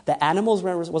Christ. The animals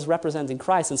was representing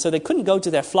Christ, and so they couldn't go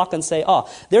to their flock and say, "Oh,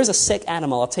 there's a sick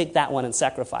animal, I'll take that one and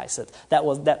sacrifice it."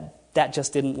 That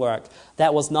just didn't work.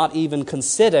 That was not even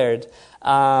considered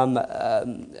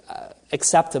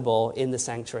acceptable in the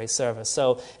sanctuary service.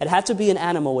 So it had to be an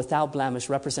animal without blemish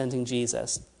representing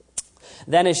Jesus.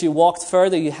 Then as you walked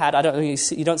further, you had,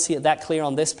 you don't see it that clear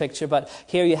on this picture, but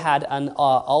here you had an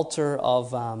altar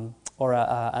of, or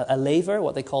a laver,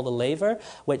 what they called a laver,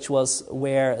 which was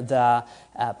where the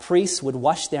priests would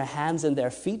wash their hands and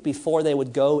their feet before they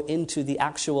would go into the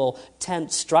actual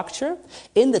tent structure.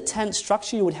 In the tent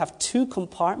structure, you would have two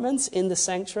compartments in the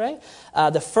sanctuary.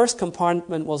 The first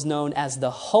compartment was known as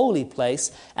the holy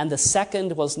place, and the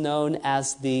second was known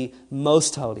as the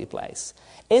most holy place.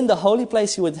 In the holy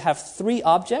place, you would have three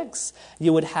objects.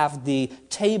 You would have the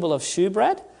table of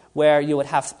shewbread, where you would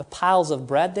have piles of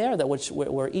bread there that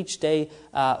were each day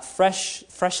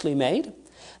freshly made.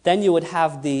 Then you would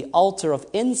have the altar of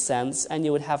incense, and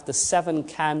you would have the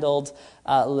seven-candled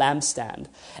lampstand.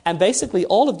 And basically,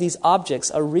 all of these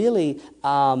objects are really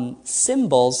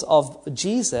symbols of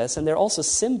Jesus, and they're also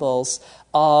symbols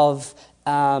of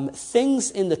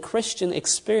things in the Christian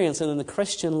experience and in the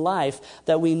Christian life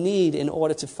that we need in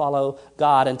order to follow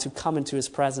God and to come into his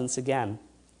presence again.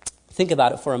 Think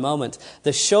about it for a moment.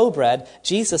 The showbread,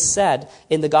 Jesus said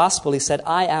in the gospel, he said,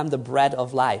 "I am the bread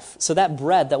of life." So that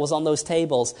bread that was on those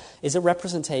tables is a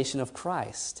representation of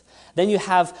Christ. Then you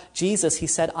have Jesus, he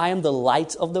said, "I am the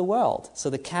light of the world." So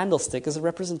the candlestick is a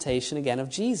representation again of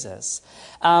Jesus.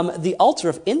 The altar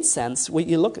of incense, when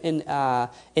you look in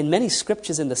many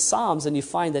scriptures in the Psalms, and you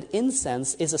find that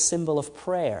incense is a symbol of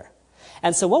prayer.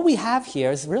 And so what we have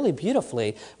here is really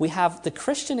beautifully, we have the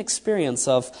Christian experience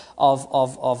of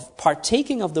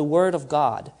partaking of the Word of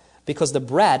God, because the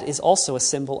bread is also a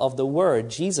symbol of the Word.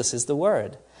 Jesus is the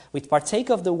Word. We partake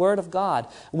of the Word of God.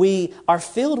 We are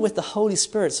filled with the Holy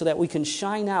Spirit so that we can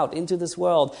shine out into this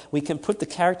world. We can put the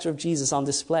character of Jesus on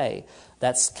display.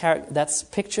 That's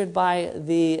pictured by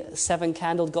the seven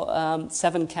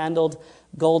golden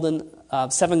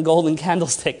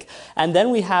candlestick. And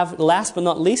then we have, last but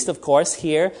not least, of course,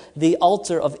 here, the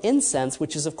altar of incense,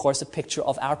 which is, of course, a picture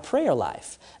of our prayer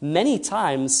life. Many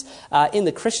times in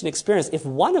the Christian experience, if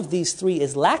one of these three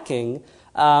is lacking,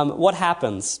 what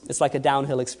happens? It's like a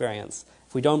downhill experience.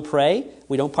 If we don't pray,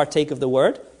 we don't partake of the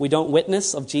Word, we don't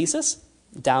witness of Jesus,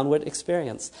 downward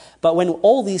experience. But when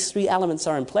all these three elements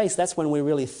are in place, that's when we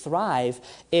really thrive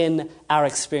in our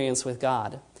experience with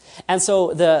God. And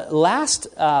so the last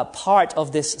part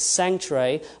of this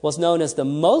sanctuary was known as the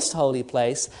most holy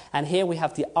place. And here we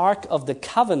have the Ark of the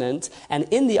Covenant. And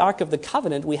in the Ark of the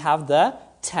Covenant, we have the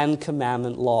Ten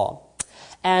Commandment law.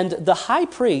 And the high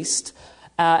priest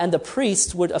and the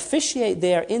priest would officiate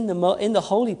there in the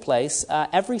holy place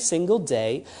every single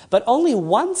day, but only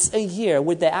once a year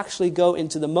would they actually go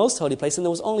into the most holy place, and there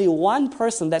was only one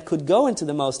person that could go into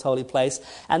the most holy place,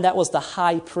 and that was the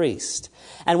high priest.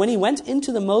 And when he went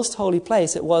into the most holy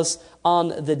place, it was on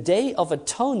the Day of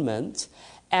Atonement.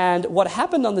 And what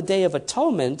happened on the Day of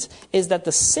Atonement is that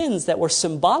the sins that were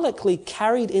symbolically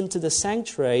carried into the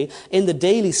sanctuary in the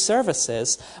daily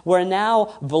services were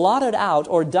now blotted out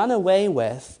or done away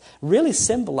with, really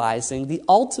symbolizing the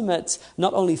ultimate,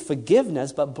 not only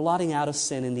forgiveness, but blotting out of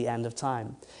sin in the end of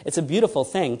time. It's a beautiful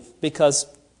thing, because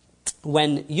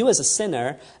when you as a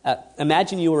sinner,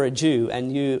 imagine you were a Jew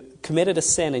and you committed a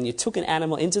sin and you took an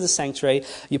animal into the sanctuary,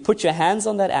 you put your hands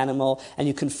on that animal and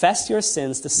you confessed your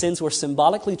sins. The sins were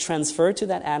symbolically transferred to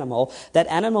that animal. That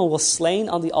animal was slain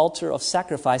on the altar of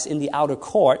sacrifice in the outer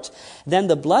court. Then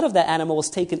the blood of that animal was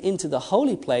taken into the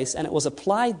holy place and it was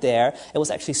applied there. It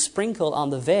was actually sprinkled on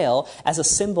the veil as a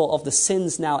symbol of the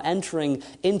sins now entering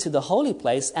into the holy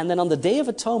place. And then on the Day of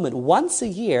Atonement, once a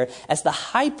year, as the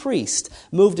high priest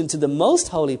moved into the most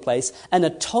holy place, an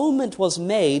atonement was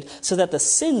made so that the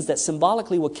sins that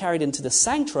symbolically were carried into the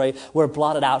sanctuary were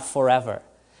blotted out forever.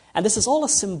 And this is all a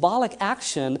symbolic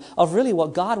action of really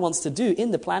what God wants to do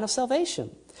in the plan of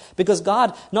salvation. Because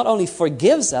God not only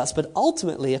forgives us, but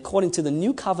ultimately, according to the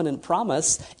new covenant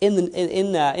promise in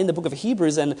the book of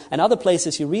Hebrews and other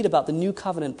places you read about the new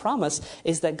covenant promise,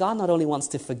 is that God not only wants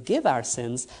to forgive our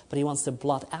sins, but he wants to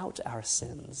blot out our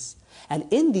sins. And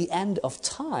in the end of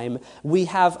time, we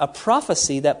have a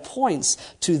prophecy that points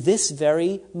to this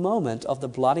very moment of the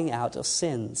blotting out of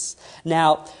sins.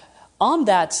 Now, on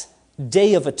that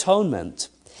Day of Atonement,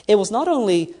 it was not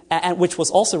only, and which was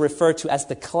also referred to as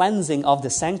the cleansing of the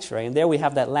sanctuary, and there we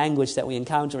have that language that we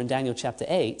encounter in Daniel chapter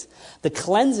 8. The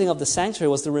cleansing of the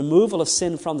sanctuary was the removal of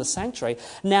sin from the sanctuary.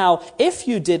 Now, if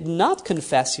you did not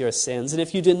confess your sins, and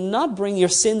if you did not bring your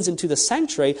sins into the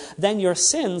sanctuary, then your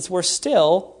sins were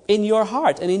still in your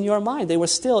heart and in your mind. They were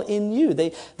still in you.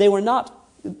 They were not.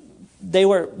 There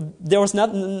was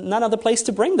none other place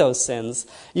to bring those sins.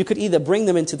 You could either bring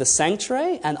them into the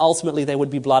sanctuary, and ultimately they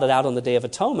would be blotted out on the Day of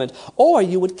Atonement, or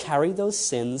you would carry those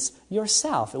sins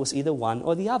yourself. It was either one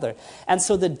or the other. And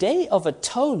so the Day of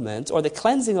Atonement, or the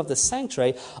cleansing of the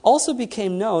sanctuary, also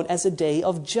became known as a day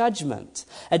of judgment.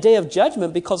 A day of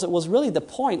judgment because it was really the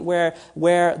point where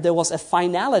there was a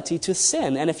finality to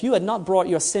sin. And if you had not brought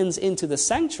your sins into the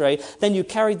sanctuary, then you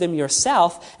carried them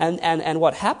yourself. And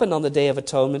what happened on the Day of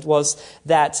Atonement was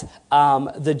that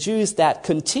the Jews that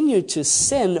continued to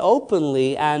sin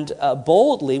openly and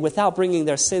boldly without bringing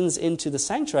their sins into the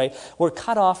sanctuary were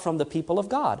cut off from the people of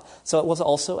God. So it was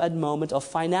also a moment of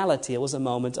finality. It was a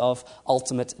moment of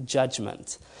ultimate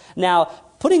judgment. Now,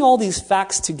 putting all these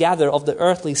facts together of the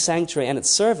earthly sanctuary and its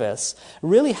service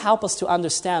really help us to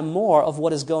understand more of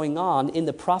what is going on in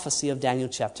the prophecy of Daniel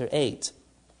chapter 8.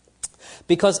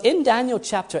 Because in Daniel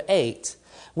chapter 8,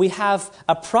 we have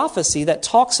a prophecy that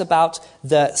talks about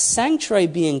the sanctuary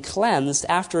being cleansed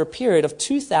after a period of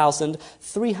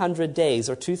 2,300 days,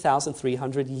 or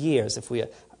 2,300 years, if we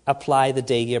apply the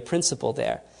day-year principle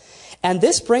there. And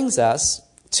this brings us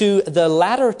to the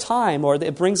latter time, or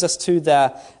it brings us to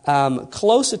the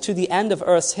closer to the end of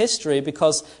Earth's history,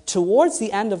 because towards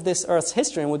the end of this Earth's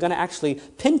history, and we're going to actually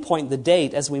pinpoint the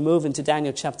date as we move into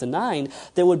Daniel chapter 9,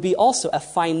 there would be also a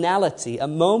finality, a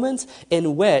moment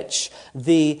in which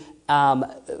the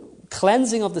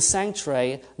cleansing of the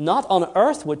sanctuary, not on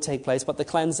earth would take place, but the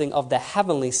cleansing of the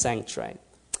heavenly sanctuary.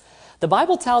 The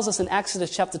Bible tells us in Exodus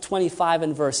chapter 25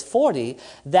 and verse 40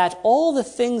 that all the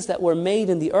things that were made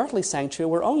in the earthly sanctuary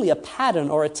were only a pattern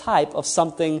or a type of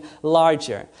something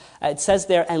larger. It says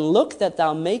there, "And look that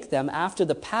thou make them after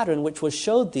the pattern which was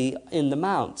showed thee in the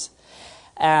mount."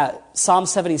 Psalm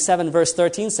 77 verse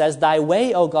 13 says, "Thy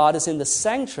way, O God, is in the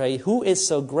sanctuary. Who is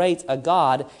so great a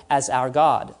God as our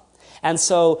God?" And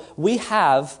so we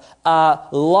have a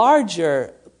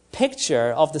larger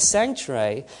picture of the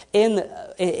sanctuary in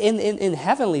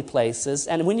heavenly places.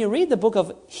 And when you read the book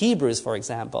of Hebrews, for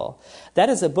example, that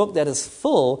is a book that is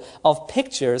full of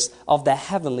pictures of the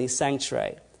heavenly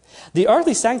sanctuary. The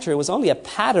earthly sanctuary was only a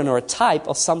pattern or a type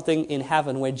of something in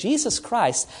heaven, where Jesus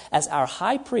Christ, as our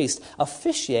high priest,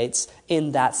 officiates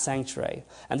in that sanctuary.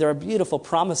 And there are beautiful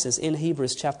promises in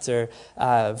Hebrews chapter,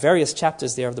 various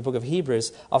chapters there of the book of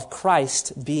Hebrews, of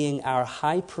Christ being our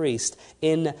high priest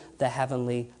in the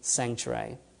heavenly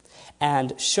sanctuary.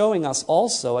 and showing us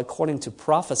also, according to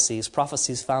prophecies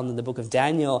found in the book of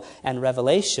Daniel and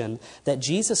Revelation, that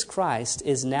Jesus Christ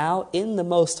is now in the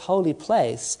most holy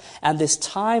place, and this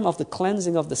time of the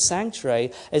cleansing of the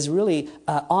sanctuary is really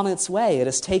on its way. It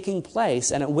is taking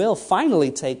place, and it will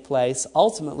finally take place,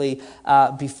 ultimately,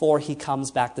 before he comes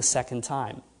back the second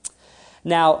time.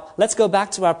 Now, let's go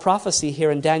back to our prophecy here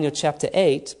in Daniel chapter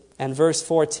 8 and verse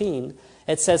 14.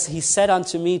 It says, he said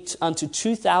unto me, unto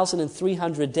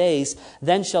 2,300 days,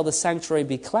 then shall the sanctuary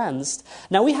be cleansed.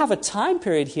 Now, we have a time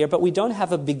period here, but we don't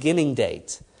have a beginning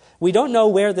date. We don't know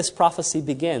where this prophecy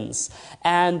begins.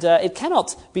 And it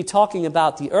cannot be talking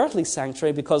about the earthly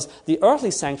sanctuary, because the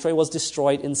earthly sanctuary was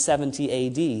destroyed in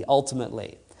 70 AD,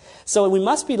 ultimately. So we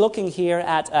must be looking here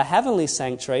at a heavenly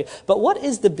sanctuary. But what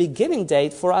is the beginning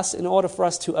date for us in order for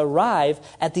us to arrive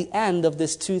at the end of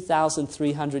this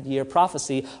 2,300-year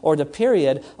prophecy, or the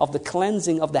period of the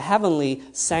cleansing of the heavenly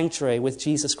sanctuary with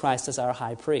Jesus Christ as our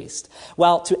high priest?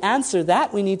 Well, to answer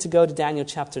that, we need to go to Daniel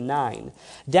chapter 9.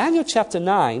 Daniel chapter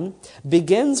 9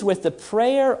 begins with the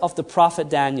prayer of the prophet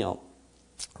Daniel.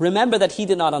 Remember that he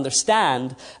did not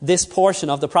understand this portion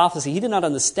of the prophecy. He did not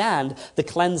understand the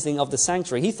cleansing of the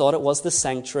sanctuary. He thought it was the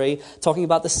sanctuary, talking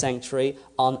about the sanctuary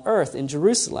on earth in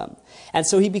Jerusalem. And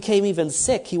so he became even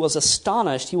sick. He was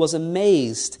astonished. He was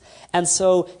amazed. And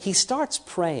so he starts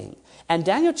praying. And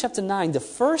Daniel chapter 9, the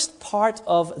first part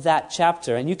of that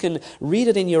chapter, and you can read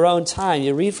it in your own time.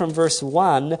 You read from verse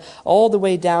 1 all the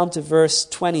way down to verse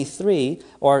 23,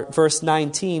 or verse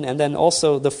 19, and then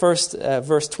also the first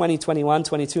verse 20, 21,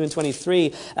 22, and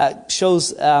 23 shows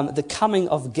the coming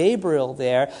of Gabriel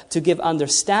there to give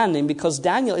understanding, because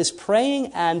Daniel is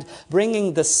praying and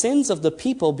bringing the sins of the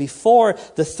people before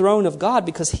the throne of God,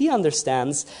 because he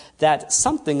understands that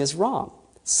something is wrong.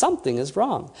 Something is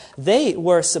wrong. They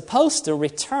were supposed to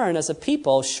return as a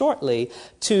people shortly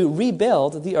to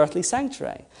rebuild the earthly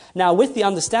sanctuary. Now, with the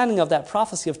understanding of that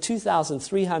prophecy of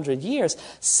 2,300 years,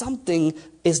 something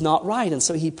is not right. And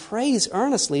so he prays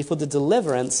earnestly for the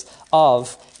deliverance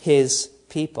of his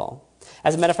people.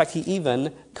 As a matter of fact, he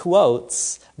even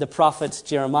quotes the prophet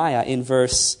Jeremiah in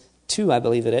verse 2, I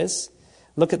believe it is.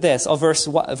 Look at this, or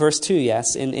verse 2,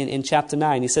 yes, in chapter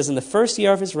 9. He says, in the first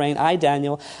year of his reign, I,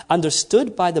 Daniel,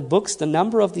 understood by the books the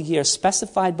number of the years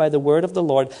specified by the word of the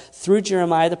Lord through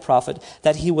Jeremiah the prophet,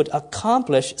 that he would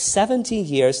accomplish 70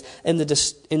 years in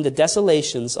the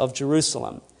desolations of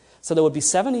Jerusalem. So there would be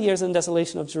 70 years in the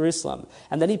desolation of Jerusalem.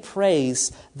 And then he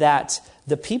prays that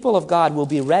the people of God will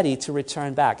be ready to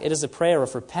return back. It is a prayer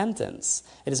of repentance.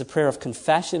 It is a prayer of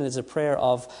confession. It is a prayer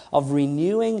of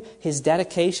renewing his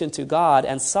dedication to God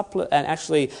and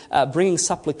actually bringing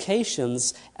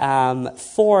supplications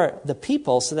for the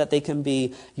people so that they can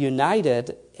be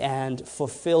united and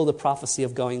fulfill the prophecy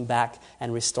of going back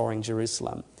and restoring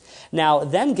Jerusalem. Now,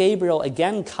 then Gabriel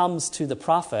again comes to the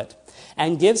prophet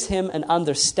and gives him an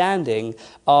understanding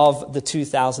of the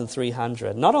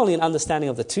 2,300. Not only an understanding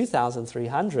of the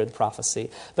 2,300 prophecy,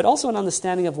 but also an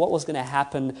understanding of what was going to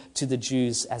happen to the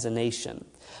Jews as a nation.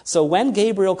 So when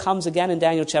Gabriel comes again in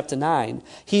Daniel chapter 9,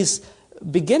 he's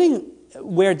beginning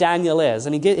where Daniel is,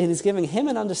 and he's giving him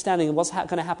an understanding of what's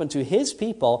going to happen to his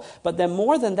people. But then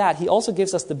more than that, he also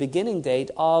gives us the beginning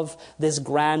date of this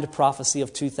grand prophecy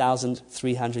of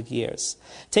 2,300 years.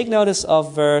 Take notice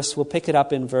of we'll pick it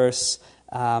up in verse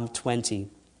 20.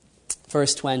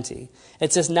 Verse 20.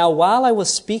 It says, now while I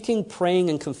was speaking, praying,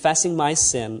 and confessing my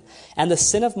sin, and the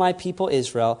sin of my people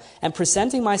Israel, and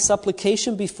presenting my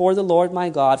supplication before the Lord my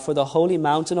God for the holy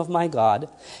mountain of my God,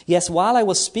 yes, while I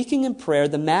was speaking in prayer,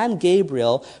 the man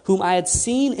Gabriel, whom I had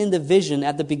seen in the vision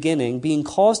at the beginning, being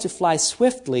caused to fly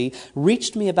swiftly,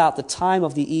 reached me about the time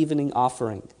of the evening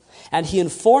offering. And he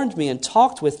informed me and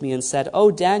talked with me and said, O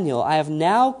Daniel, I have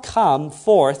now come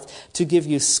forth to give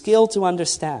you skill to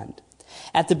understand.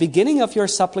 At the beginning of your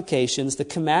supplications, the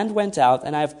command went out,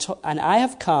 and I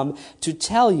have come to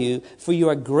tell you, for you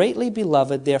are greatly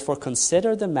beloved, therefore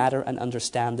consider the matter and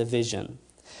understand the vision.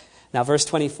 Now, verse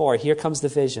 24, here comes the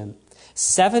vision.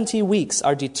 70 weeks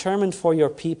are determined for your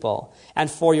people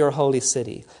and for your holy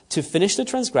city, to finish the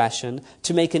transgression,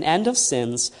 to make an end of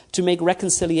sins, to make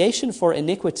reconciliation for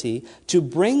iniquity, to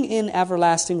bring in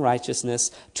everlasting righteousness,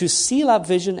 to seal up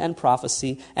vision and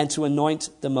prophecy, and to anoint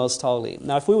the most holy.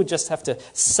 Now, if we would just have to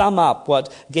sum up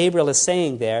what Gabriel is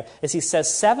saying there, is he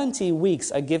says 70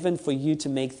 weeks are given for you to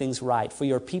make things right, for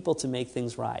your people to make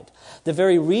things right. The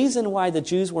very reason why the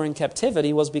Jews were in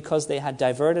captivity was because they had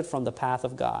diverted from the path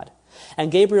of God.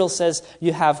 And Gabriel says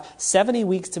you have 70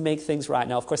 weeks to make things right.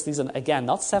 Now, of course, these are, again,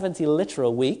 not 70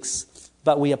 literal weeks.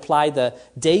 But we apply the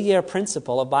day-year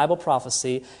principle of Bible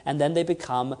prophecy, and then they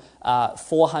become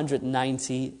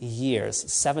 490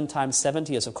 years. 7 times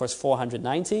 70 is, of course,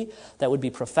 490. That would be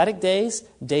prophetic days,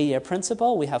 day-year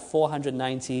principle. We have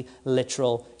 490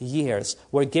 literal years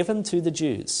were given to the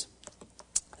Jews.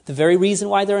 The very reason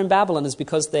why they're in Babylon is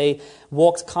because they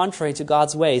walked contrary to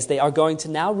God's ways. They are going to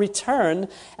now return,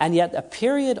 and yet a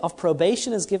period of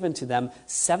probation is given to them,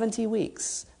 70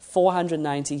 weeks,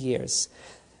 490 years.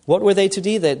 What were they to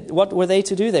do?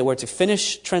 They were to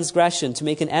finish transgression, to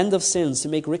make an end of sins, to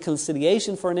make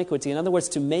reconciliation for iniquity. In other words,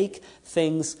 to make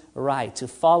things right, to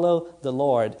follow the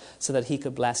Lord so that he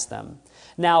could bless them.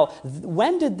 Now,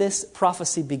 when did this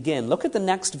prophecy begin? Look at the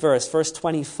next verse, verse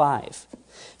 25.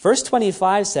 Verse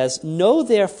 25 says, "Know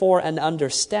therefore and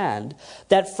understand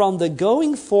that from the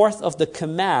going forth of the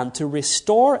command to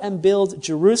restore and build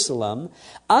Jerusalem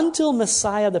until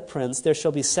Messiah the Prince, there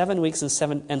shall be 7 weeks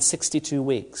and 62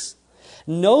 weeks.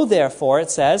 Know therefore,"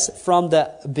 it says, from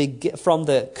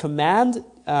the command,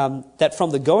 that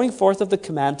from the going forth of the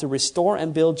command to restore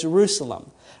and build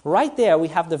Jerusalem. Right there we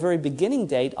have the very beginning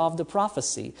date of the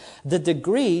prophecy, the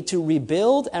decree to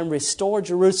rebuild and restore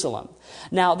Jerusalem.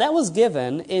 Now that was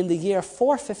given in the year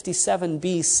 457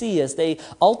 BC as they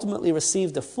ultimately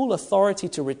received the full authority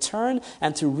to return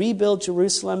and to rebuild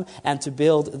Jerusalem and to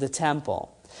build the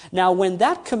temple. Now, when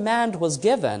that command was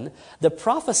given, the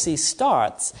prophecy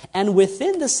starts, and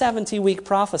within the 70-week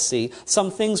prophecy,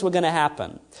 some things were going to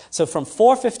happen. So from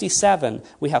 457,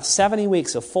 we have 70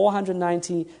 weeks of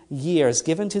 490 years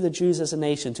given to the Jews as a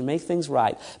nation to make things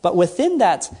right. But within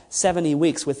that 70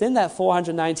 weeks, within that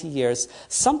 490 years,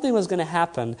 something was going to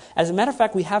happen. As a matter of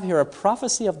fact, we have here a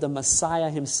prophecy of the Messiah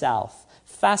himself.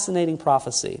 Fascinating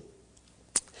prophecy.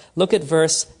 Look at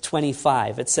verse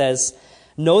 25. It says,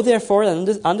 "Know therefore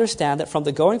and understand that from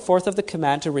the going forth of the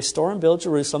command to restore and build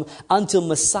Jerusalem until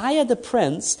Messiah the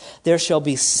Prince, there shall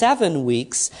be 7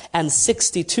 weeks and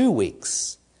 62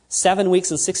 weeks. 7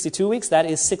 weeks and 62 weeks, that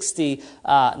is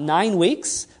 69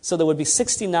 weeks. So there would be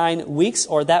 69 weeks,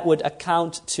 or that would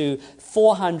account to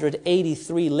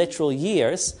 483 literal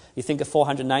years. You think of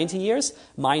 490 years,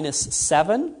 minus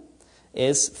 7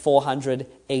 is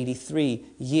 483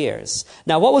 years.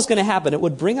 Now, what was going to happen? It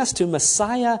would bring us to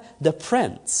Messiah the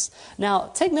Prince.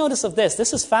 Now, take notice of this.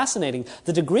 This is fascinating.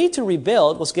 The decree to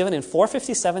rebuild was given in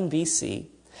 457 BC.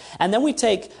 And then we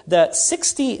take the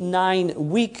 69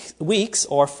 weeks,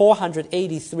 or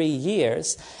 483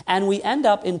 years, and we end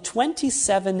up in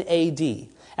 27 AD.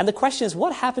 And the question is,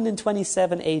 what happened in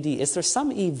 27 AD? Is there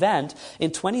some event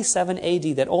in 27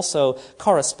 AD that also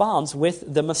corresponds with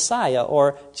the Messiah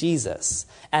or Jesus?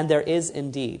 And there is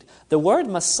indeed. The word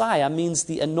Messiah means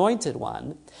the anointed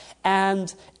one.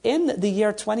 And in the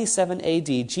year 27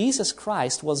 AD, Jesus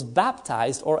Christ was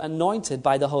baptized or anointed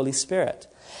by the Holy Spirit.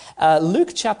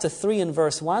 Luke chapter 3 and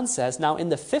verse 1 says, "Now in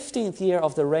the 15th year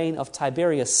of the reign of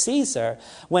Tiberius Caesar,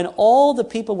 when all the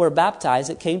people were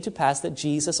baptized, it came to pass that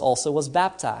Jesus also was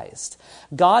baptized."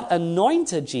 God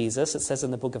anointed Jesus, it says in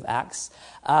the book of Acts,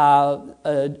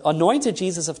 anointed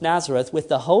Jesus of Nazareth with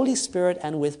the Holy Spirit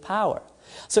and with power.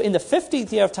 So in the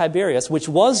 15th year of Tiberius, which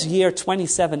was year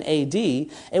 27 AD,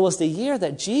 it was the year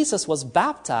that Jesus was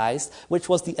baptized, which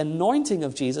was the anointing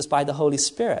of Jesus by the Holy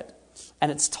Spirit.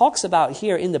 And it talks about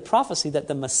here in the prophecy that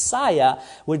the Messiah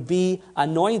would be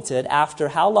anointed after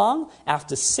how long?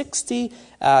 After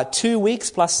 62 weeks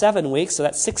plus 7 weeks, so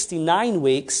that's 69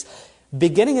 weeks,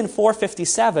 beginning in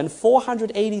 457,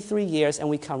 483 years, and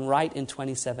we come right in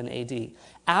 27 AD.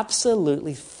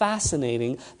 Absolutely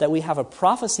fascinating that we have a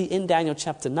prophecy in Daniel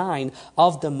chapter 9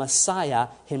 of the Messiah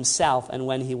himself and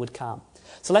when he would come.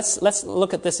 So let's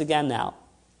look at this again now.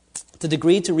 The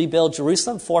decree to rebuild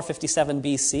Jerusalem, 457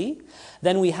 BC.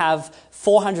 Then we have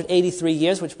 483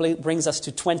 years, which brings us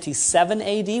to 27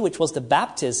 AD, which was the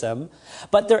baptism.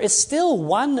 But there is still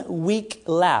 1 week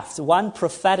left, 1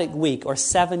 prophetic week, or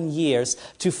 7 years,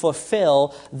 to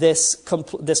fulfill this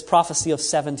prophecy of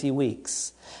 70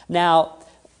 weeks. Now,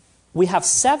 we have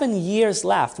 7 years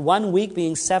left, 1 week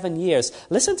being 7 years.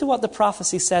 Listen to what the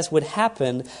prophecy says would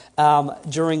happen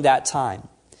during that time.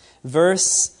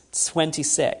 Verse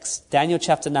 26, Daniel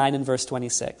chapter 9 and verse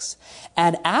 26.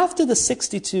 "And after the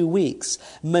 62 weeks,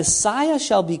 Messiah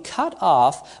shall be cut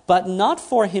off, but not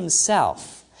for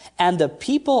himself. And the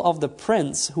people of the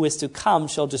prince who is to come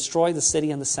shall destroy the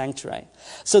city and the sanctuary."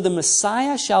 So the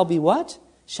Messiah shall be what?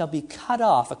 Shall be cut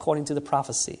off according to the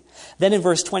prophecy. Then in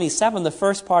verse 27, the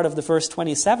first part of the verse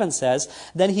 27 says,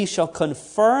 "Then he shall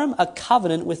confirm a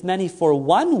covenant with many for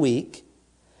 1 week,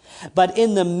 but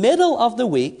in the middle of the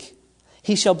week,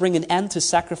 he shall bring an end to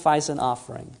sacrifice and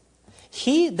offering.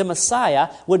 He, the Messiah,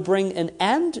 would bring an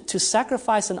end to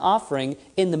sacrifice and offering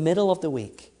in the middle of the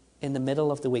week. In the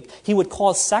middle of the week. He would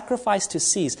cause sacrifice to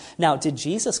cease. Now, did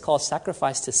Jesus cause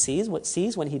sacrifice to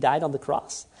cease when he died on the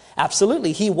cross?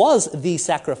 Absolutely. He was the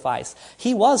sacrifice.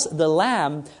 He was the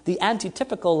lamb, the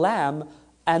antitypical lamb,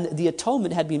 and the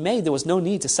atonement had been made. There was no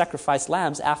need to sacrifice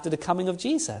lambs after the coming of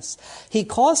Jesus. He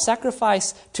caused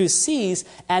sacrifice to cease,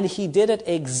 and he did it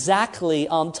exactly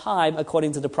on time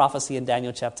according to the prophecy in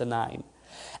Daniel chapter 9.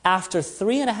 After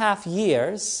 3.5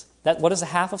 years, what is a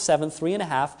half of 7?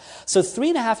 3.5. So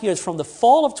 3.5 years from the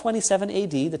fall of 27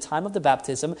 AD, the time of the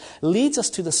baptism, leads us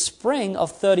to the spring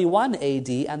of 31 AD,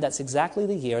 and that's exactly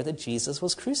the year that Jesus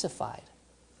was crucified.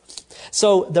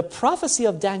 So the prophecy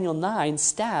of Daniel 9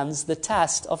 stands the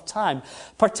test of time,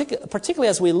 particularly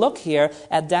as we look here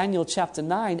at Daniel chapter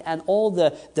 9 and all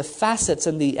the facets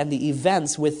and the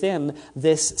events within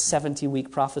this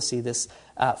 70-week prophecy, this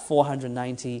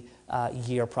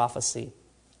 490-year prophecy.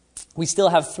 We still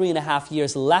have 3.5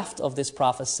 years left of this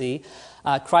prophecy.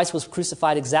 Christ was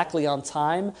crucified exactly on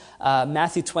time.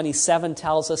 Matthew 27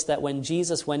 tells us that when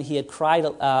he had cried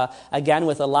again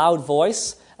with a loud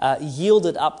voice,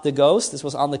 yielded up the ghost. This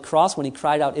was on the cross when he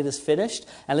cried out, "It is finished."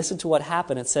 And listen to what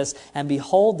happened. It says, "And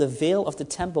behold, the veil of the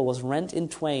temple was rent in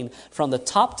twain from the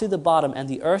top to the bottom, and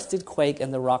the earth did quake,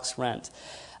 and the rocks rent."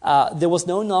 There was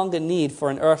no longer need for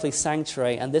an earthly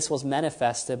sanctuary, and this was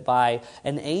manifested by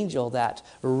an angel that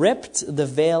ripped the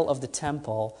veil of the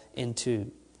temple in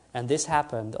two. And this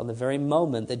happened on the very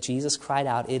moment that Jesus cried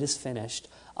out, "It is finished,"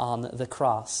 on the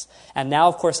cross. And now,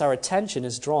 of course, our attention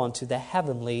is drawn to the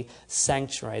heavenly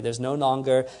sanctuary. There's no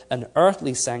longer an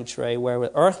earthly sanctuary where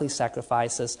earthly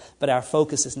sacrifices, but our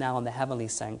focus is now on the heavenly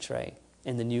sanctuary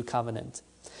in the new covenant.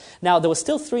 Now, there was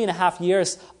still 3.5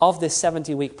 years of this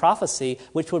 70-week prophecy,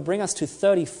 which would bring us to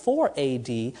 34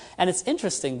 AD. And it's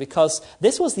interesting because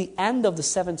this was the end of the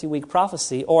 70-week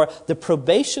prophecy, or the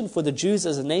probation for the Jews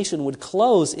as a nation would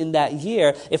close in that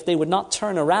year if they would not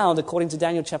turn around. According to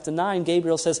Daniel chapter 9,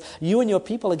 Gabriel says, "You and your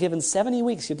people are given 70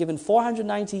 weeks. You're given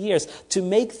 490 years to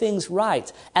make things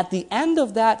right." At the end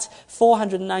of that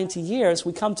 490 years,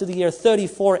 we come to the year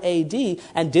 34 AD.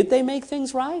 And did they make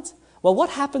things right? Well,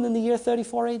 what happened in the year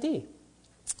 34 AD?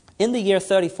 In the year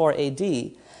 34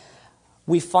 AD,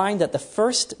 we find that the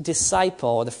first disciple,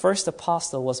 or the first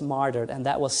apostle, was martyred, and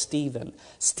that was Stephen.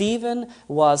 Stephen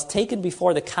was taken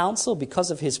before the council because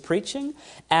of his preaching,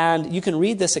 and you can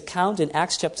read this account in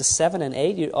Acts chapter 7 and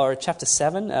 8, or chapter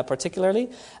 7 particularly,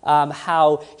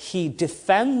 how he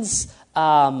defends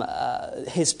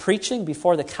his preaching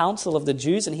before the council of the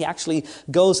Jews, and he actually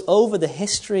goes over the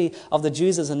history of the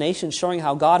Jews as a nation, showing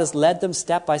how God has led them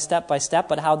step by step by step,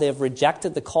 but how they have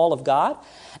rejected the call of God.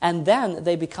 And then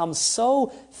they become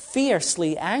so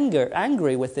fiercely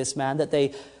angry with this man that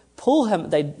they pull him,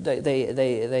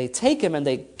 they take him and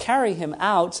they carry him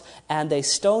out and they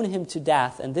stone him to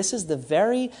death. And this is the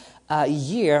very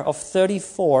year of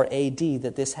 34 AD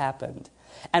that this happened.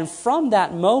 And from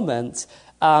that moment,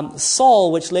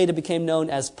 Saul, which later became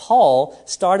known as Paul,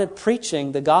 started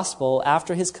preaching the gospel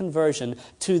after his conversion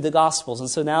to the Gospels, and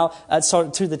so now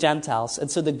to the Gentiles. And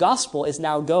so the gospel is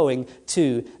now going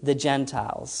to the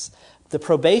Gentiles. The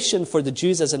probation for the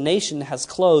Jews as a nation has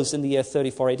closed in the year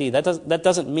 34 AD. That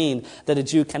doesn't mean that a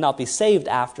Jew cannot be saved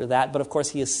after that, but of course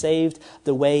he is saved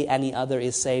the way any other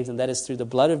is saved, and that is through the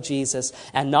blood of Jesus,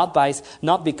 and not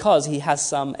because he has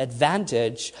some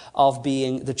advantage of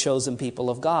being the chosen people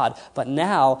of God. But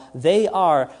now they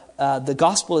are, the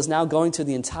gospel is now going to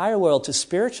the entire world, to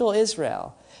spiritual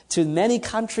Israel, to many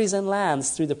countries and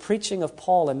lands through the preaching of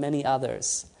Paul and many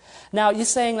others. Now, you're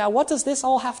saying, what does this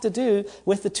all have to do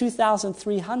with the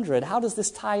 2300? How does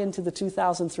this tie into the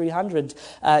 2300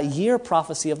 year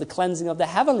prophecy of the cleansing of the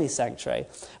heavenly sanctuary?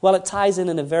 Well, it ties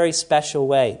in a very special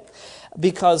way.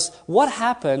 Because what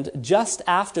happened just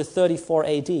after 34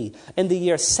 AD? In the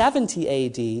year 70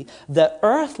 AD, the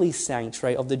earthly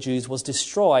sanctuary of the Jews was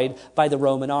destroyed by the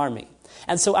Roman army.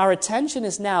 And so our attention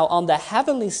is now on the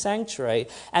heavenly sanctuary.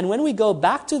 And when we go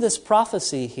back to this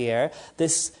prophecy here,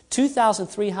 this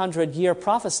 2,300-year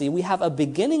prophecy, we have a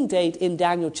beginning date in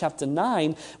Daniel chapter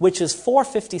 9, which is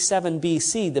 457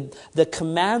 BC, the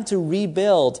command to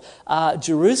rebuild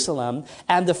Jerusalem.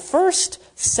 And the first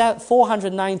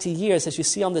 490 years, as you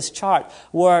see on this chart,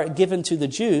 were given to the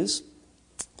Jews.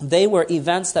 They were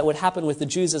events that would happen with the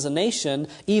Jews as a nation,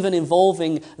 even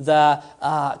involving the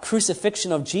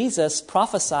crucifixion of Jesus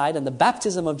prophesied and the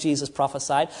baptism of Jesus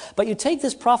prophesied. But you take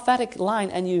this prophetic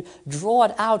line and you draw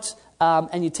it out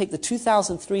and you take the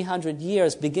 2,300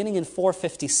 years beginning in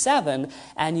 457,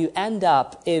 and you end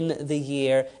up in the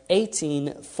year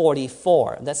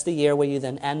 1844. That's the year where you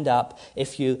then end up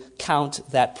if you count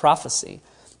that prophecy.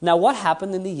 Now, what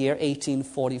happened in the year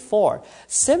 1844?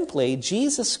 Simply,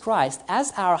 Jesus Christ,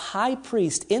 as our high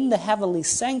priest in the heavenly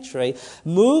sanctuary,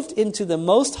 moved into the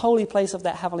most holy place of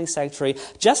that heavenly sanctuary,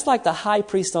 just like the high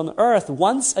priest on earth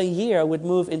once a year would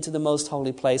move into the most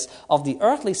holy place of the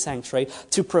earthly sanctuary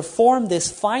to perform this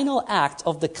final act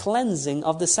of the cleansing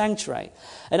of the sanctuary.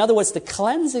 In other words, the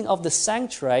cleansing of the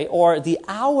sanctuary, or the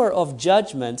hour of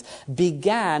judgment,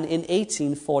 began in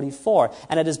 1844,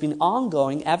 and it has been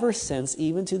ongoing ever since,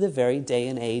 even to the very day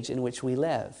and age in which we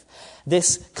live.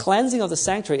 This cleansing of the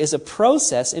sanctuary is a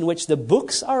process in which the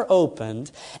books are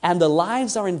opened and the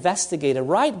lives are investigated,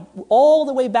 right all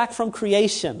the way back from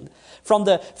creation, from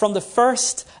the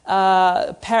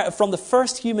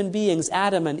first human beings,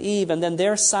 Adam and Eve, and then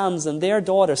their sons and their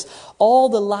daughters. All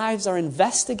the lives are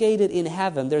investigated in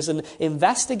heaven. There's an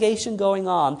investigation going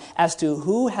on as to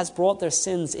who has brought their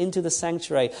sins into the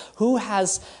sanctuary, who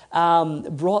has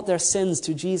brought their sins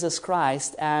to Jesus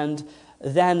Christ, and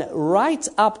then right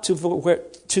up to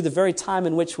the very time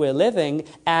in which we're living,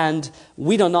 and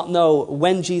we do not know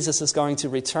when Jesus is going to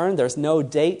return. There's no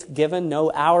date given,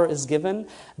 no hour is given.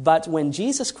 But when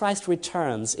Jesus Christ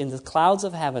returns in the clouds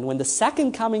of heaven, when the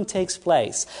second coming takes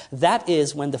place, that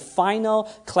is when the final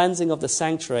cleansing of the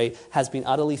sanctuary has been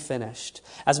utterly finished.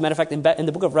 As a matter of fact, in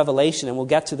the book of Revelation, and we'll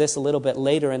get to this a little bit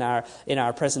later in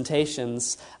our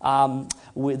presentations,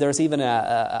 there's even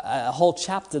a whole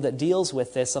chapter that deals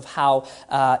with this, of how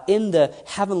in the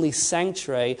heavenly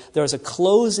sanctuary there's a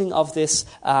closing of this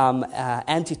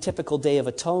antitypical Day of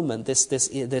Atonement,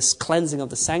 this cleansing of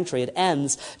the sanctuary. It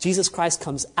ends. Jesus Christ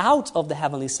comes out of the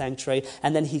heavenly sanctuary,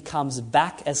 and then he comes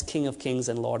back as King of Kings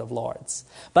and Lord of Lords.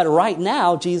 But right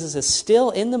now, Jesus is still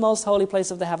in the most holy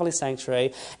place of the heavenly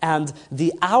sanctuary, and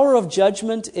the hour of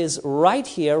judgment is right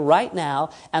here, right now,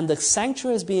 and the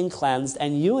sanctuary is being cleansed,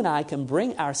 and you and I can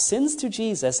bring our sins to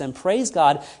Jesus, and praise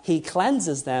God, he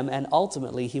cleanses them, and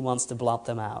ultimately he wants to blot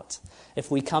them out if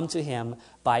we come to him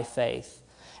by faith.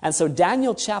 And so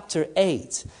Daniel chapter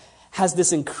 8 has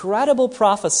this incredible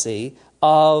prophecy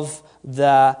of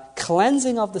the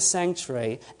cleansing of the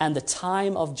sanctuary and the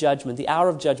time of judgment, the hour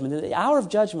of judgment. And the hour of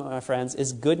judgment, my friends,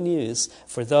 is good news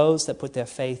for those that put their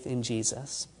faith in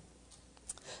Jesus.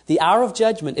 The hour of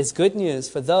judgment is good news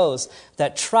for those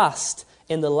that trust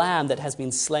in the Lamb that has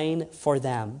been slain for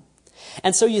them.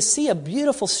 And so you see a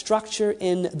beautiful structure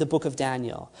in the book of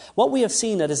Daniel. What we have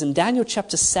seen that is in Daniel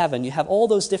chapter 7, you have all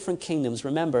those different kingdoms.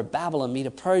 Remember, Babylon,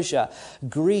 Medo-Persia,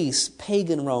 Greece,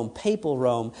 pagan Rome, papal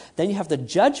Rome. Then you have the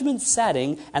judgment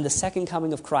setting and the second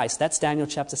coming of Christ. That's Daniel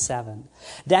chapter 7.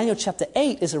 Daniel chapter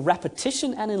 8 is a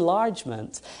repetition and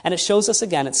enlargement. And it shows us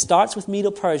again, it starts with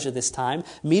Medo-Persia this time.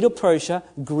 Medo-Persia,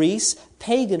 Greece,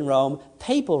 pagan Rome,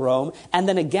 papal Rome, and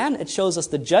then again it shows us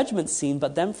the judgment scene,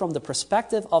 but then from the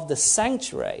perspective of the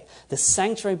sanctuary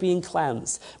being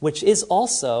cleansed, which is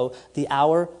also the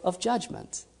hour of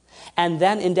judgment. And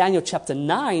then in Daniel chapter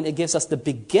 9, it gives us the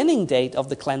beginning date of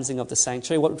the cleansing of the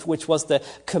sanctuary, which was the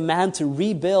command to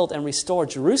rebuild and restore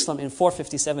Jerusalem in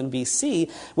 457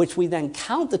 BC, which we then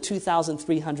count the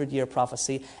 2,300-year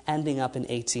prophecy ending up in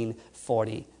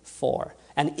 1844.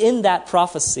 And in that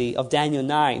prophecy of Daniel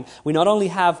 9, we not only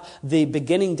have the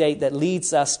beginning date that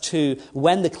leads us to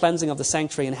when the cleansing of the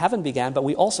sanctuary in heaven began, but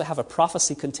we also have a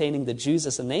prophecy containing the Jews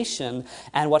as a nation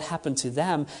and what happened to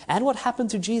them and what happened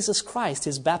to Jesus Christ,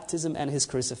 his baptism and his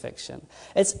crucifixion.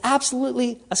 It's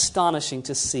absolutely astonishing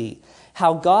to see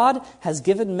how God has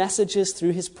given messages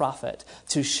through his prophet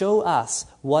to show us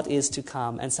what is to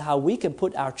come, and so how we can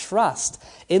put our trust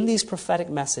in these prophetic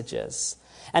messages.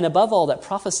 And above all, that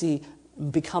prophecy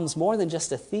becomes more than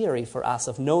just a theory for us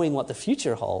of knowing what the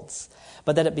future holds,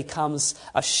 but that it becomes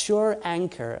a sure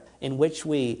anchor in which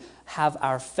we have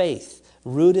our faith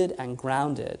rooted and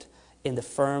grounded in the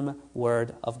firm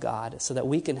word of God, so that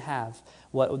we can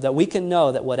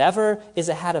know that whatever is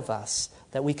ahead of us,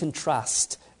 that we can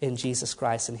trust in Jesus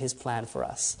Christ and his plan for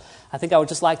us. I think I would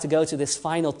just like to go to this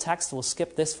final text. We'll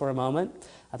skip this for a moment.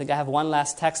 I think I have one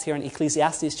last text here in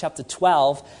Ecclesiastes chapter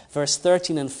 12, verse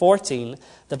 13 and 14.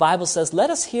 The Bible says, "Let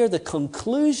us hear the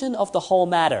conclusion of the whole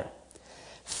matter.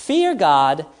 Fear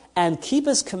God and keep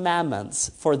his commandments,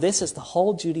 for this is the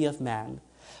whole duty of man.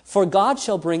 For God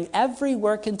shall bring every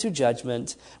work into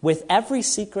judgment with every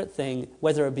secret thing,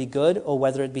 whether it be good or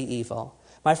whether it be evil.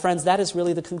 My friends, that is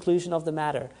really the conclusion of the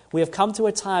matter. We have come to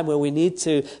a time where we need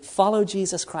to follow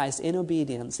Jesus Christ in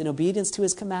obedience to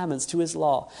His commandments, to His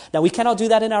law. Now, we cannot do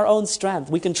that in our own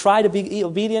strength. We can try to be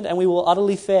obedient and we will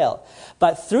utterly fail.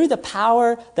 But through the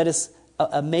power that is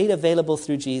made available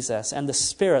through Jesus and the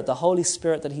Spirit, the Holy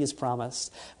Spirit that He has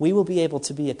promised, we will be able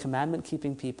to be a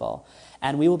commandment-keeping people,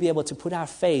 and we will be able to put our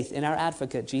faith in our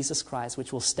advocate, Jesus Christ,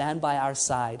 which will stand by our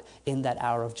side in that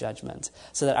hour of judgment,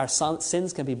 so that our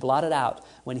sins can be blotted out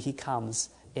when He comes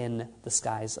in the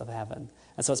skies of heaven.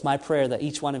 And so it's my prayer that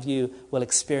each one of you will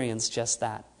experience just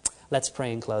that. Let's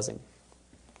pray in closing.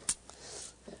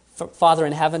 Father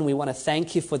in heaven, we want to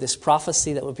thank You for this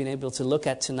prophecy that we've been able to look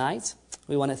at tonight.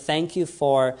 We want to thank You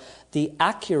for the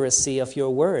accuracy of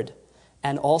Your word,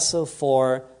 and also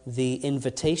for the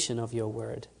invitation of Your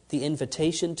word. The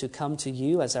invitation to come to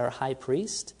You as our high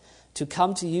priest, to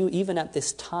come to You even at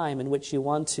this time in which You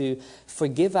want to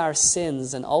forgive our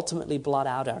sins and ultimately blot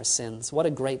out our sins. What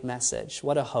a great message.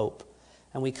 What a hope.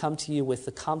 And we come to You with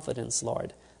the confidence,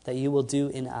 Lord, that You will do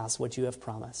in us what You have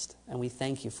promised. And we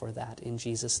thank You for that in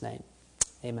Jesus' name.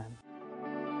 Amen.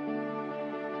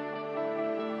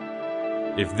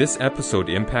 If this episode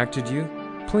impacted you,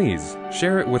 please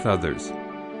share it with others.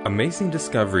 Amazing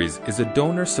Discoveries is a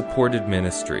donor-supported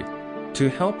ministry. To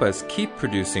help us keep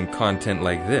producing content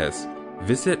like this,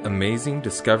 visit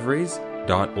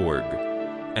amazingdiscoveries.org.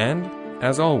 And,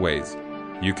 as always,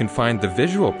 you can find the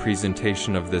visual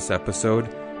presentation of this episode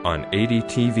on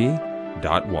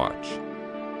adtv.watch.